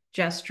quick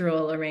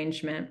gestural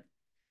arrangement.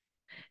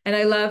 And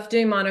I love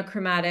doing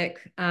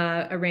monochromatic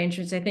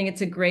arrangements. I think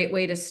it's a great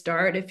way to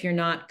start if you're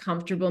not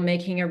comfortable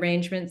making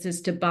arrangements,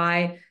 is to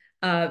buy,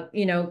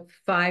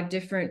 5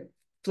 different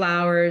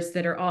flowers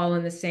that are all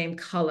in the same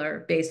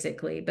color,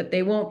 basically, but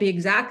they won't be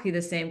exactly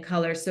the same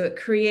color. So it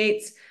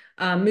creates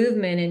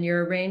movement in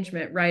your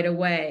arrangement right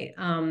away.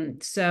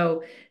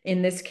 So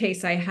in this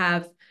case, I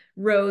have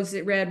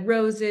red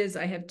roses,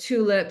 I have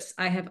tulips,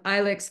 I have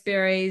ilex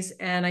berries,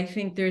 and I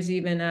think there's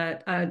even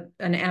an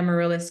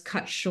amaryllis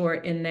cut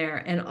short in there,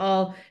 and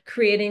all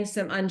creating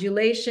some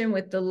undulation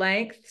with the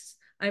lengths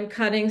I'm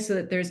cutting so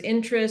that there's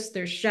interest,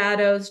 there's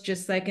shadows,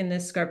 just like in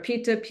this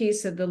scarpita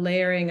piece of the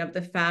layering of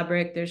the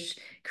fabric, there's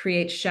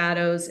create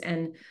shadows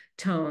and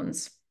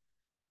tones.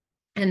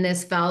 And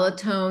this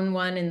Valatone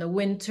one in the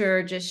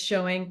winter, just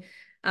showing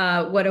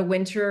what a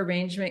winter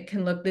arrangement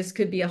can look. This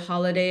could be a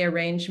holiday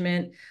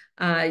arrangement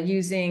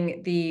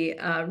using the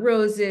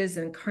roses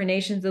and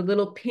carnations, the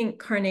little pink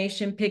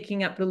carnation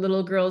picking up the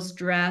little girl's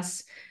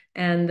dress,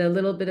 and the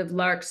little bit of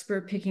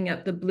larkspur picking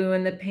up the blue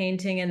in the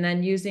painting, and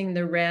then using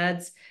the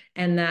reds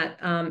and that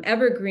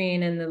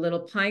evergreen and the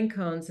little pine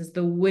cones as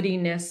the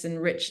woodiness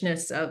and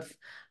richness of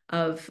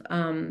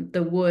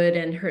the wood,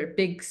 and her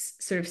big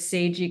sort of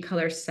sagey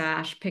color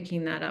sash,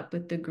 picking that up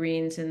with the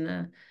greens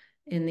in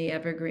the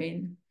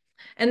evergreen.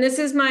 And this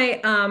is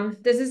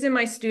in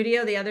my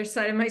studio, the other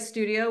side of my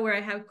studio, where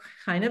I have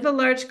kind of a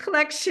large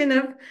collection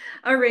of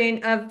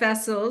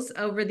vessels.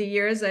 Over the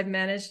years, I've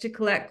managed to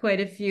collect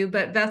quite a few,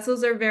 but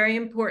vessels are very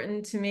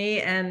important to me,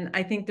 and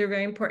I think they're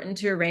very important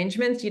to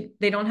arrangements.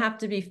 They don't have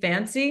to be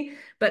fancy,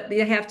 but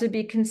they have to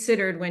be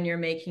considered when you're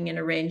making an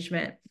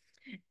arrangement.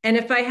 And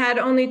if I had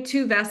only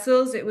 2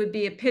 vessels, it would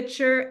be a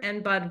pitcher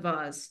and bud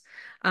vase.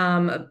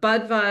 A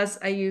bud vase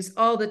I use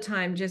all the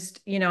time.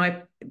 Just,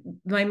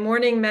 my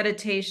morning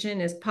meditation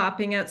is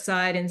popping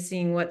outside and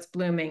seeing what's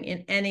blooming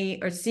in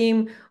or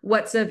seeing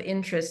what's of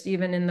interest,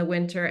 even in the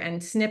winter,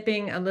 and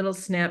snipping a little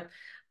snip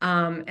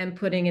and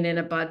putting it in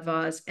a bud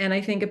vase. And I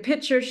think a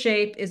pitcher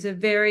shape is a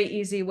very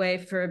easy way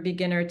for a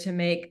beginner to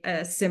make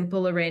a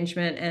simple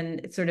arrangement, and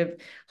it sort of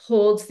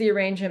holds the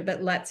arrangement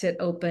but lets it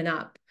open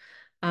up.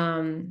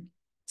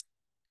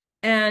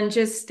 And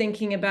just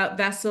thinking about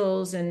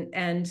vessels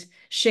and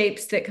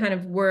shapes that kind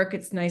of work,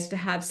 it's nice to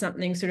have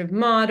something sort of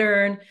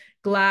modern.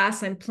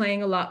 Glass, I'm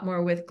playing a lot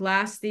more with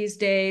glass these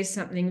days,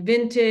 something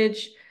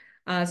vintage,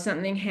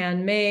 something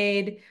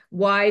handmade.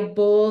 Wide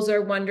bowls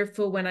are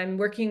wonderful. When I'm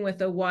working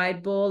with a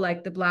wide bowl,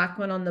 like the black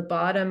one on the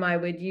bottom, I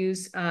would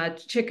use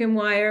chicken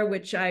wire,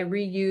 which I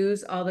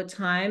reuse all the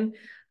time.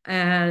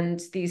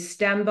 And these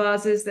stem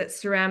vases that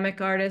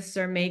ceramic artists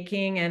are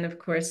making, and of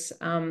course,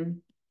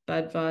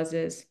 bud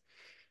vases.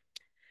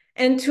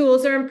 And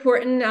tools are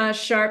important.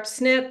 Sharp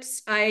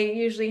snips. I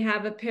usually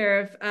have a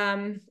pair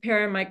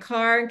in my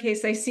car in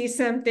case I see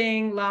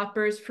something.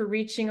 Loppers for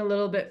reaching a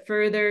little bit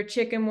further.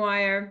 Chicken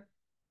wire.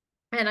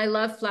 And I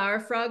love flower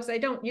frogs. I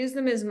don't use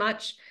them as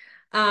much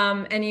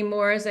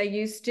anymore as I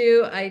used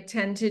to. I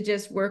tend to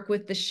just work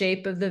with the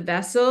shape of the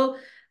vessel.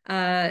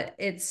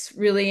 It's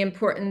really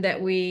important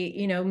that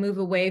we, move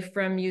away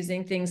from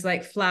using things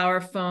like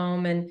flower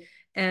foam and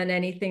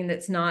anything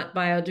that's not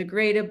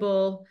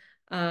biodegradable.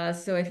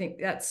 So I think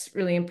that's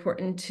really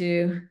important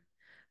to,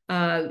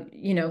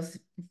 you know,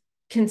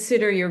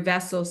 consider your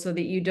vessel so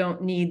that you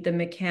don't need the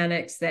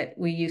mechanics that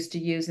we used to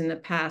use in the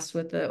past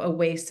with the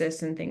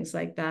Oasis and things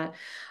like that.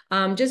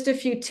 Just a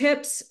few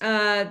tips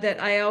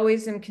that I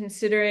always am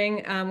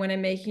considering when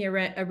I'm making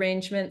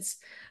arrangements.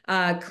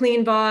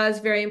 Clean vase,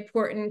 very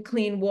important.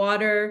 Clean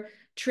water.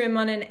 Trim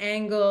on an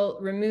angle.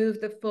 Remove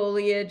the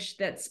foliage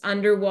that's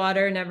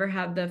underwater. Never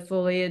have the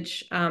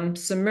foliage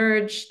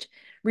submerged.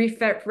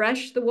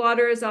 Refresh the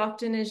water as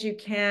often as you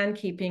can,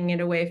 keeping it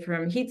away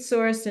from heat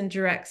source and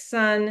direct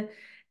sun.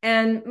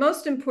 And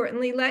most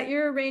importantly, let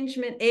your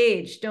arrangement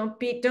age. Don't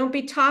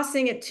be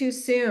tossing it too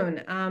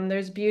soon.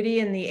 There's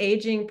beauty in the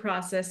aging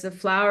process of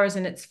flowers,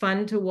 and it's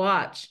fun to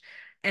watch.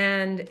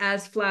 And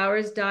as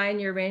flowers die in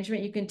your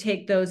arrangement, you can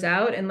take those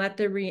out and let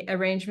the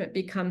arrangement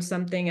become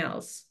something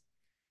else.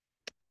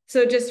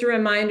 So just a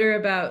reminder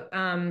about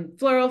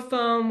floral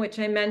foam, which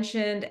I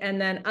mentioned, and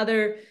then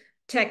other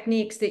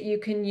techniques that you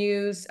can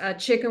use.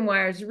 Chicken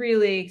wire is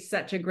really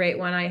such a great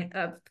one.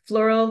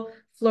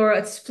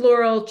 It's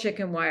floral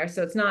chicken wire,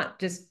 so it's not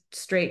just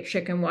straight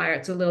chicken wire.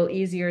 It's a little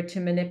easier to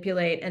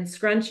manipulate, and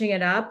scrunching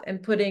it up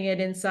and putting it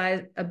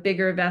inside a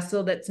bigger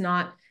vessel that's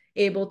not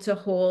able to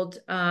hold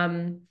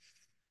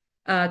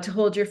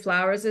your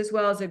flowers as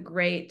well is a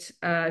great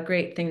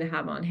thing to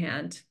have on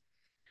hand.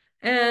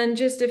 And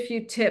just a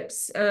few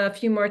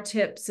more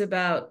tips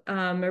about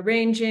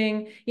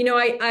arranging.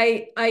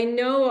 I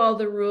know all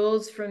the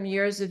rules from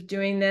years of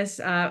doing this.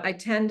 I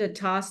tend to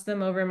toss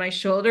them over my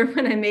shoulder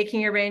when I'm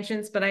making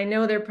arrangements, but I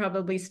know they're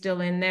probably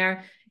still in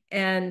there.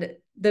 And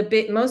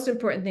the most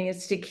important thing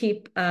is to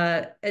keep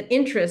an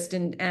interest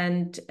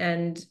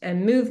and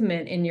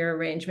movement in your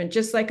arrangement,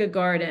 just like a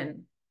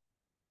garden.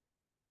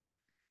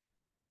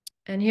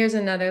 And here's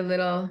another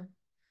little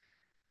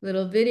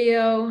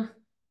video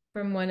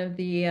from one of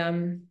the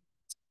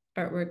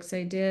artworks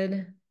I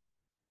did.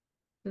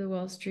 for the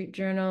Wall Street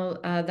Journal.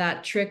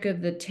 That trick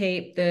of the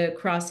tape, the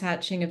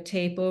cross-hatching of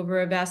tape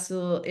over a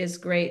vessel is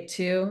great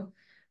too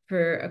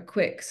for a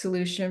quick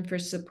solution for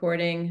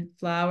supporting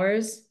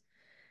flowers.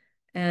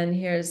 And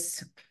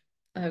here's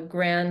a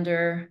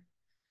grander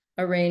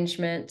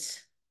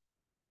arrangement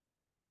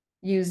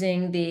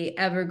using the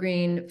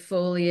evergreen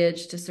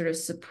foliage to sort of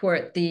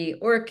support the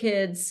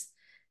orchids,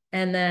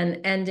 and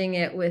then ending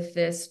it with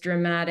this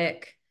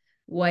dramatic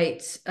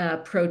white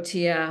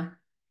protea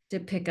to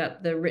pick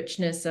up the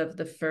richness of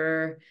the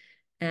fur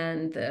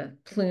and the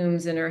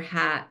plumes in her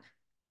hat.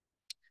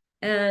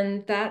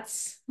 And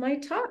that's my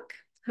talk.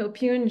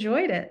 Hope you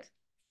enjoyed it.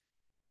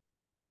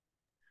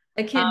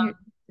 I Um, can't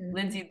hear you.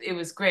 Lindsay, it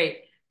was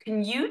great.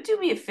 Can you do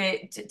me a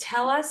favor to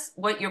tell us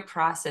what your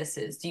process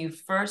is? Do you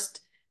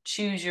first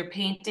choose your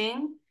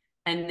painting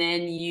and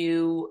then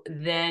you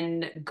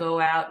then go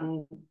out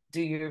and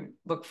do your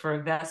look for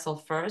a vessel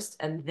first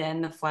and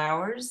then the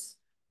flowers?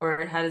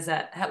 Or how does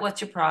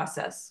what's your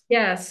process?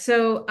 Yeah,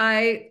 so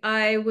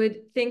I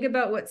would think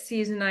about what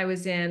season I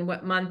was in,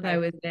 what month I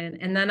Okay. was in,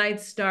 and then I'd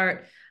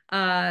start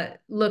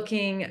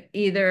looking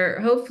either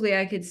hopefully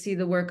I could see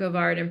the work of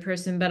art in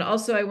person, but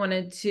also I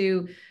wanted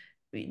to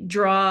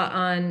draw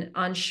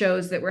on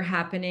shows that were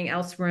happening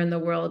elsewhere in the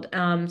world.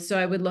 So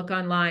I would look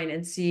online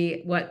and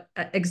see what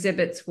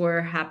exhibits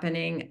were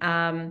happening.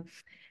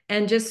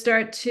 And just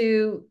start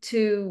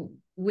to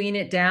wean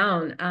it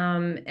down,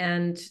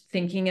 and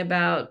thinking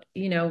about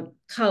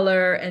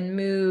color and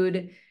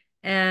mood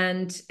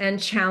and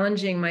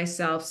challenging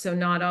myself, so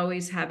not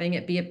always having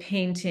it be a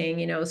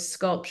painting,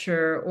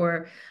 sculpture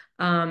or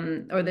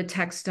the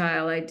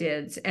textile I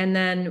did. And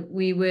then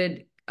we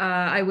would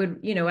I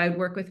would, I would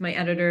work with my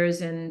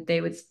editors and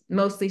they would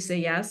mostly say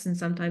yes and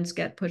sometimes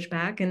get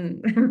pushback,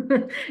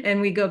 and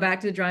and we go back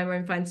to the drawing board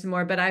and find some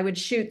more. But I would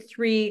shoot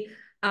 3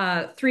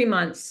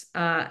 months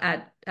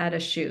at a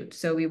shoot.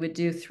 So we would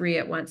do three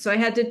at once. So I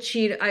had to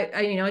cheat.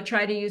 I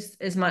try to use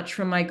as much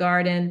from my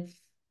garden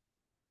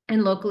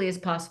and locally as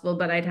possible,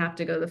 but I'd have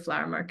to go to the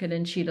flower market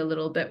and cheat a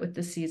little bit with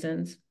the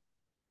seasons.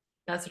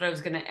 That's what I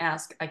was going to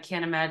ask. I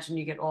can't imagine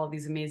you get all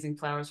these amazing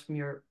flowers from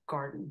your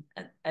garden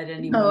at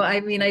any No, one.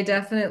 I mean, I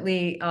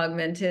definitely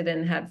augmented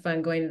and had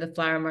fun going to the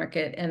flower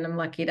market, and I'm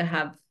lucky to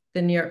have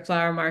the New York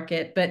Flower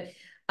Market. But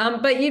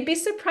you'd be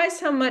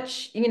surprised how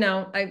much,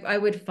 I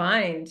would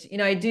find.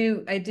 I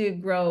do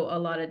grow a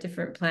lot of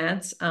different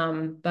plants.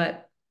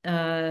 But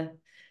yeah,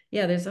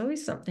 there's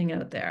always something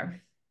out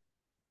there.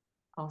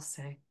 I'll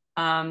say.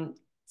 Um,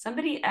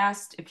 Somebody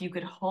asked if you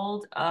could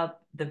hold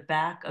up the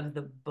back of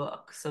the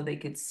book so they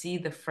could see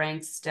the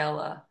Frank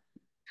Stella.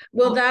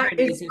 Well, Oh, there that it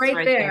is is. It's right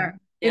right there. there.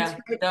 It's Yeah.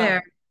 right Duh.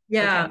 there.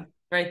 Yeah. Okay.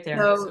 Right there.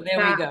 So So there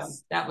we go.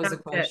 That was a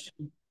that's it.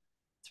 question.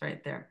 It's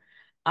right there.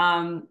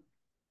 Um,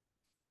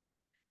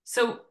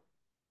 so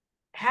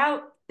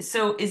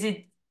so is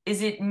it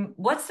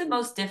what's the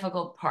most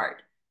difficult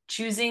part?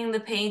 Choosing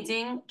the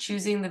painting,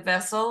 choosing the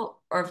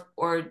vessel,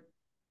 or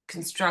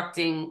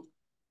constructing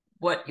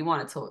what you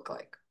want it to look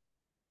like?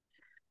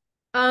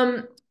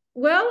 Um,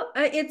 well,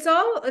 it's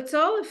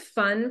all a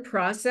fun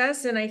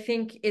process, and I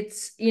think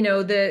it's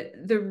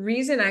the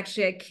reason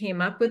actually I came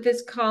up with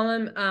this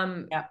column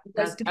Yeah,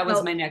 was to that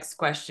was my help. next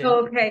question.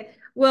 Oh, okay.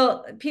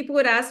 Well, people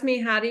would ask me,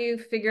 how do you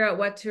figure out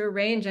what to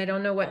arrange? I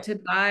don't know what Right, to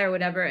buy or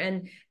whatever.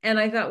 And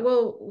I thought,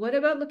 well, what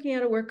about looking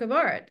at a work of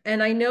art?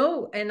 And I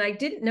know, and I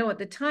didn't know at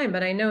the time,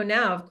 but I know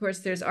now, of course,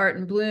 there's art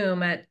in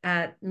bloom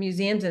at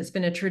museums. It's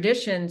been a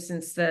tradition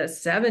since the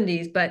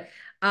 70s. But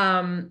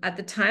at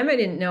the time I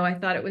didn't know. I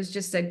thought it was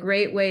just a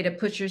great way to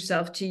push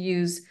yourself to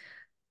use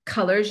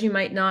colors you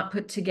might not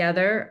put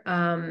together.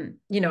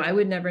 I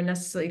would never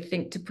necessarily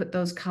think to put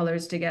those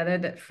colors together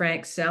that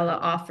Frank Sella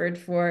offered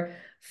for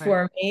right.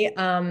 for me.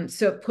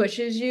 So it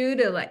pushes you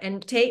to like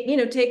and take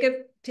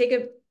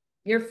a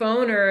your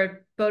phone or a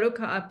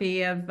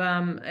photocopy of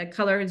a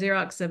color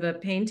Xerox of a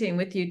painting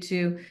with you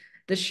to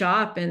the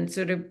shop and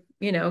sort of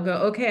go,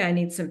 okay, I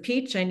need some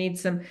peach, I need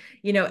some,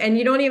 and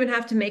you don't even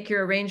have to make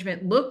your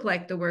arrangement look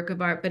like the work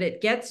of art, but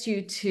it gets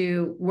you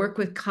to work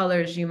with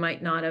colors you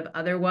might not have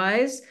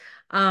otherwise.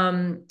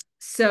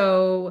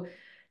 So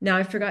now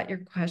I forgot your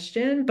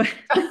question, but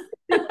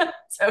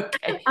It's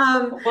okay.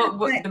 um, What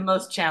but, the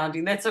most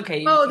challenging? That's okay.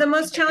 oh, You the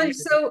most challenging.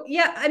 answered it. So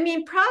yeah, I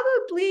mean,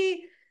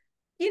 probably,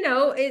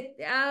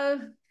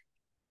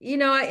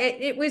 it,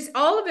 it was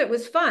all of it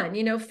was fun,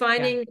 Yeah,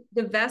 finding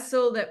the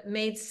vessel that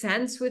made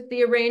sense with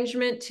the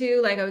arrangement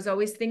too. Like I was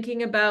always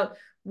thinking about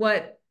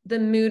what the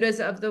mood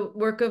is of the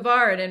work of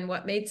art and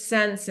what made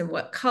sense and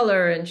what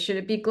color and should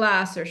it be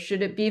glass or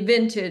should it be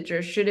vintage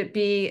or should it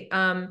be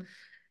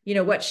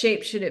what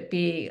shape should it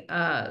be?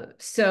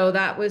 So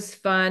that was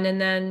fun. And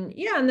then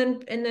yeah, and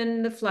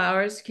then the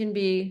flowers can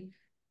be,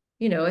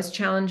 as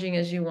challenging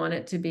as you want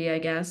it to be, I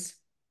guess.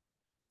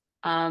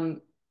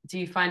 Um, do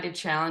you find it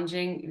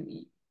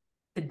challenging?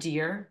 The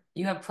deer?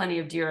 You have plenty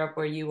of deer up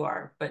where you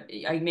are, but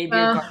maybe your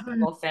garden's Uh,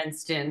 all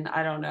fenced in.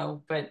 I don't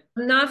know, but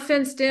I'm not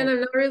fenced in. I'm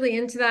not really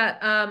into that.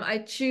 I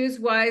choose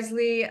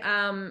wisely.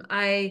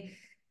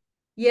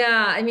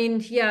 Yeah, I mean,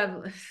 yeah,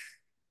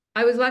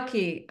 I was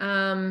lucky.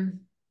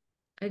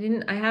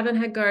 I haven't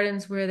had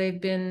gardens where they've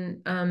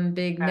been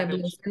big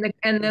nibblers. Ravaged.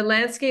 And the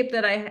landscape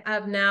that I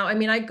have now, I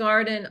mean, I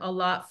garden a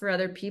lot for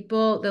other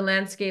people. The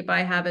landscape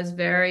I have is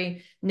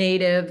very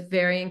native,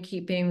 very in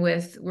keeping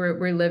with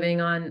we're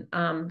living on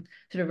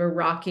sort of a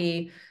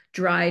rocky,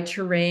 dry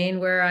terrain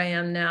where I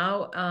am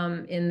now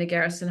in the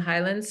Garrison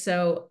Highlands.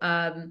 So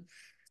I'm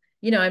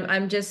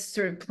just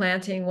sort of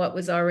planting what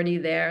was already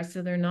there.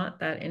 So they're not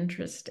that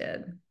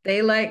interested.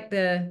 They like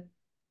the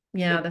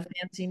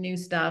fancy new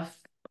stuff.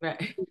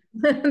 Right.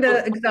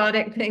 The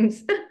exotic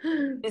things.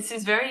 This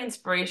is very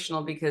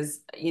inspirational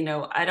because,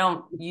 I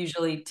don't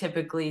usually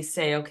typically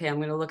say, okay, I'm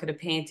going to look at a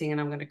painting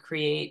and I'm going to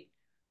create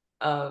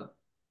uh,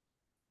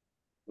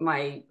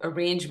 my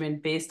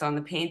arrangement based on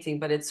the painting,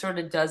 but it sort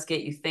of does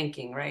get you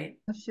thinking, right?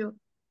 Sure.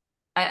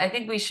 I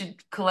think we should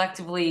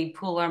collectively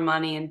pool our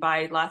money and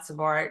buy lots of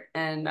art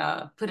and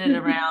put it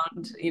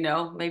around,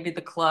 maybe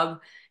the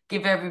club,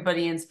 give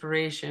everybody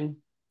inspiration.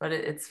 But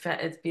it's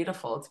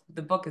beautiful.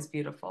 The book is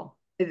beautiful.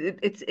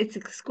 It's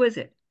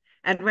exquisite.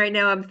 And right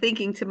now I'm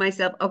thinking to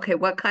myself, okay,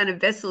 what kind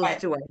of vessels Right,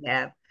 do I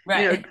have?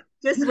 right.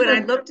 Just when I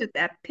looked at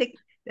that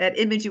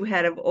image you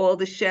had of all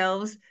the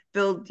shelves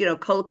filled,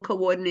 color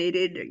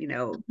coordinated,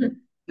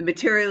 the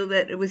material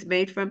that it was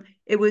made from,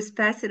 it was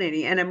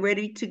fascinating. And I'm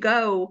ready to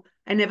go.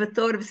 I never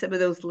thought of some of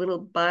those little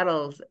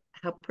bottles,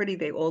 how pretty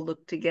they all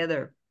look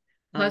together.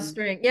 Um,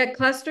 Clustering. Yeah,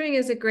 clustering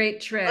is a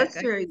great trick. I use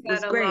Clustering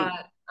was that a great.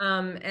 lot.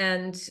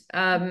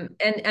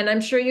 And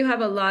I'm sure you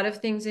have a lot of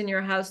things in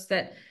your house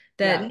that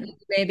Yeah.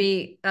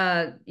 maybe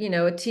a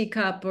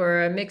teacup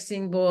or a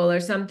mixing bowl or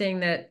something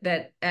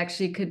that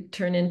actually could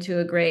turn into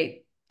a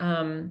great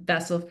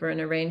vessel for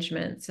an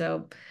arrangement.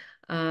 So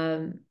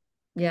um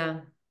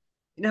yeah.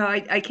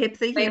 I kept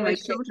thinking of my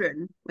Language.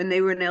 children when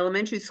they were in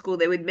elementary school,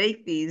 they would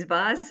make these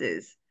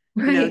vases,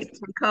 Right.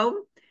 from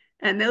comb,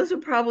 and those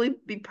would probably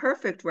be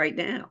perfect right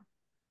now.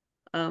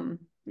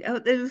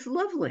 It was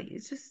lovely.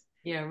 It's just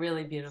Yeah,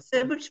 really so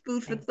beautiful. much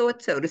food for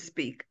thought, so to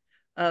speak.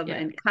 Yeah,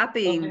 And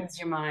copying, opens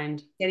your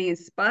mind. getting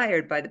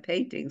inspired by the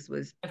paintings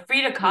was The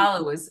Frida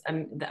Kahlo was, I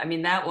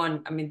mean, that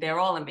one, I mean, they're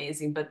all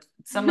amazing, but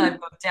some I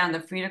broke down, the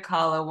Frida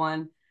Kahlo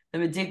one, the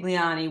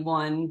Modigliani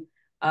one,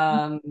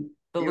 um,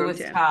 the they wrote Louis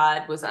down.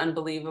 Todd was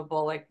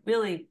unbelievable, like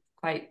really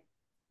quite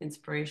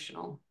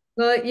inspirational.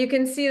 Well, you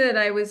can see that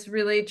I was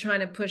really trying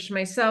to push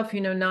myself,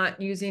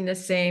 not using the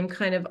same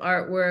kind of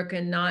artwork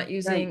and not Right.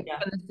 using Yeah.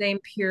 from the same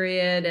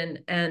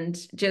period and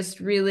just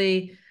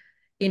really,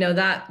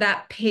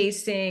 that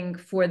pacing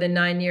for the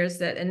 9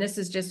 years and this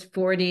is just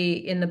 40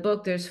 in the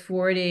book. There's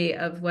 40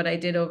 of what I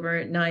did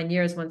over 9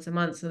 years, once a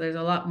month. So there's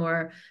a lot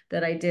more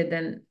that I did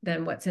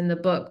than what's in the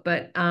book.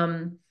 But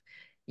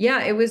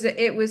yeah,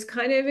 it was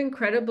kind of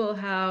incredible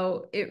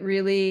how it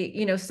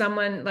really,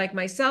 someone like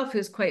myself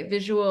who's quite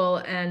visual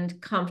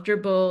and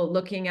comfortable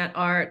looking at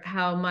art,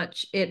 how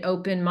much it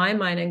opened my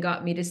mind and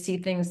got me to see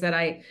things that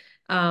I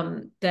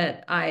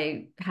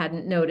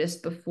hadn't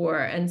noticed before.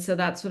 And so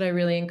that's what I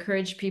really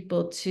encourage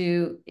people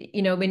to,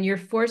 when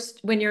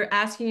you're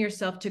asking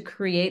yourself to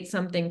create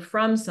something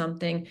from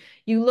something,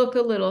 you look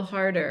a little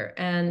harder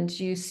and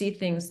you see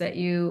things that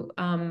you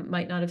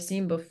might not have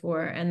seen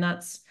before. And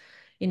that's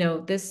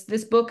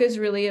this book is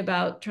really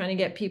about trying to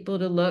get people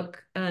to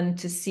look and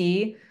to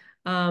see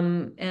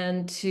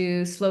and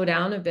to slow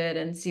down a bit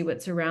and see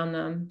what's around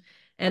them.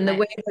 And And the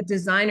way I, the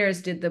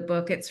designers did the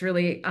book, it's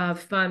really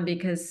fun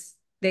because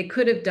they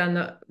could have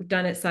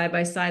done it side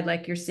by side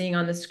like you're seeing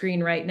on the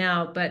screen right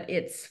now, but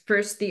it's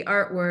first the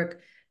artwork,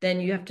 then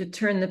you have to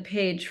turn the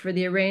page for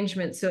the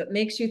arrangement. So it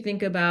makes you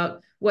think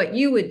about what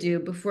you would do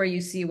before you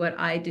see what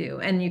I do.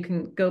 And you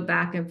can go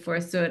back and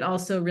forth. So it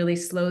also really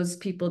slows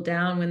people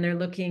down when they're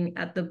looking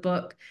at the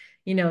book.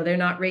 They're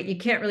not you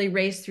can't really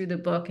race through the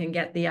book and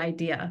get the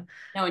idea.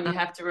 no, and Uh, you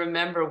have to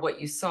remember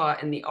what you saw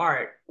in the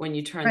art when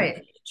you turn the right.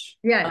 page.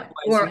 Yeah. Otherwise,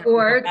 you Or have to go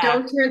or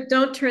back.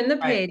 don't turn the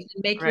Right, page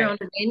and make your right, own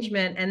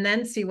arrangement and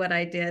then see what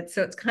I did.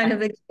 So it's kind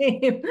right. of a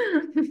game.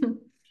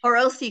 Or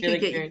else you could Really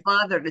get your great.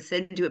 father to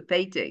send you a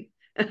painting,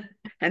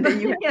 and then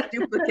you have Yeah. to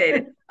duplicate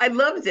it. I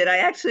loved it.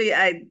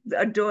 I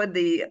adored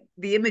the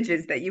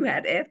images that you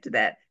had after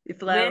that. The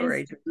flower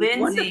arrangement. It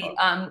was Lindsay,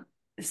 wonderful.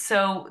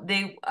 so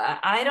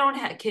I don't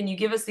have, can you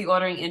give us the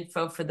ordering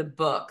info for the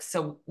book?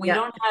 So we Yeah.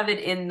 don't have it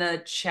in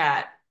the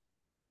chat.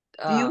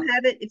 Do you Uh,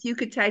 have it? If you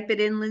could type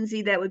it in,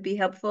 Lindsay, that would be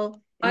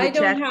helpful in the I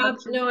don't chat have,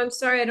 function, no, I'm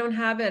sorry, I don't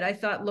have it. I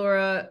thought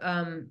Laura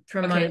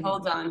from okay, my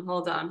hold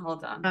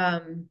on.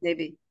 um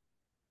maybe.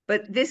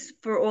 But this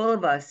for all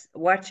of us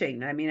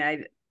watching. I mean,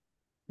 I've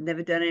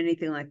never done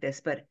anything like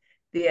this, but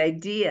the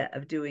idea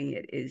of doing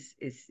it is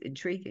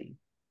intriguing.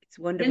 It's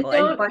and wonderful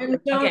and don't fun. and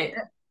don't Okay,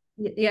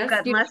 I've yes,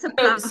 got lots of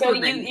so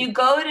compliments. you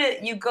go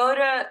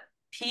to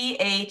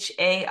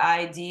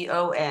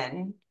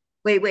Paidon.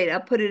 Wait,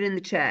 I'll put it in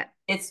the chat.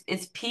 It's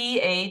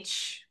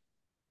PH.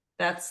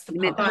 That's the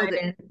Hold publisher.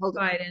 it, Biden, hold it.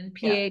 Biden,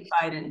 Yeah,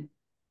 Biden.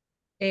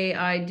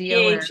 Paidon.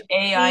 PH.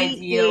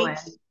 Paidon.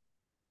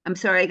 I'm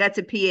sorry, I got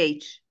to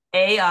PH.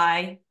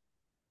 Aidon.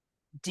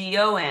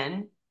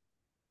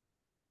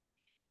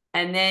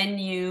 And then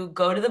you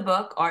go to the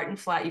book, Art and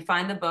Flower. You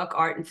find the book,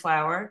 Art and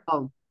Flower.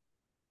 Oh,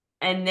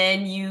 And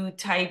then you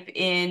type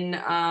in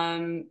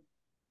Phaidon,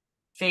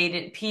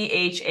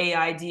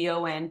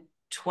 Phaidon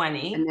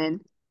 20. and then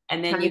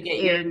And then you type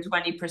get your in,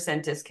 20%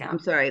 I'm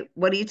discount. sorry,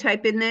 what do you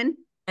type in then?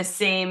 The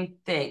same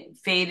thing.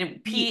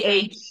 Phaidon,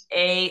 PH,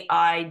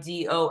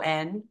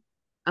 Phaidon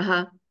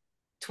uh-huh,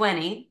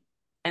 20.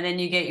 And then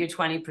you get your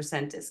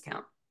 20%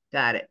 discount.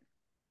 got it.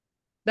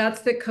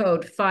 That's the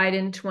code.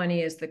 Phaidon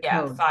 20 is the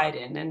Yeah, code.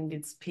 Phaidon, and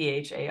it's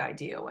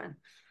Phaidon.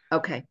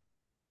 Okay,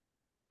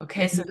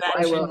 Okay, thank so you. that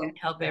I should will.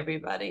 help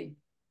everybody.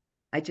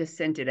 I just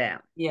sent it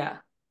out. Yeah.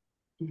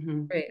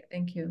 Great,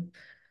 thank you.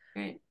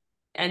 Great.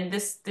 And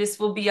this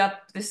will be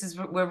up. This is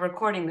we're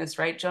recording this,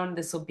 right, Joan?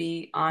 This will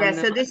be Yeah, on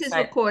the so this is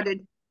website.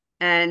 recorded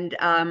and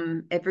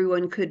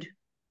everyone could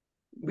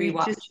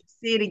Rewatch. just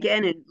see it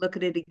again and look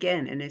at it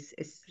again. And it's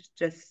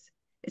just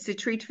it's a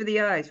treat for the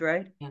eyes,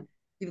 right? Yeah.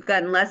 You've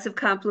gotten lots of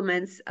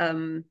compliments.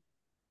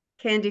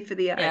 Candy for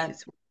the eyes. Yeah.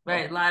 It's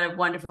Right. wonderful. A lot of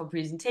wonderful And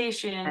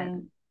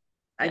presentation.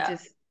 I Yeah.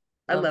 just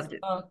I Love loved the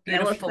it. book. And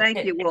well, Beautiful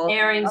thank you all.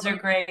 pairings are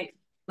great.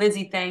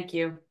 Lindsay, thank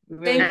you. We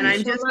really Thank And you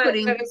I'm so appreciate it. just much. That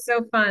putting was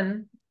so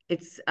fun.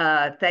 it's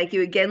thank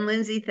you again,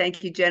 Lindsay.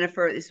 Thank you,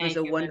 Jennifer. This was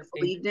Thank a you, wonderful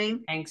Lindsay.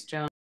 evening. Thanks,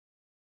 Joan.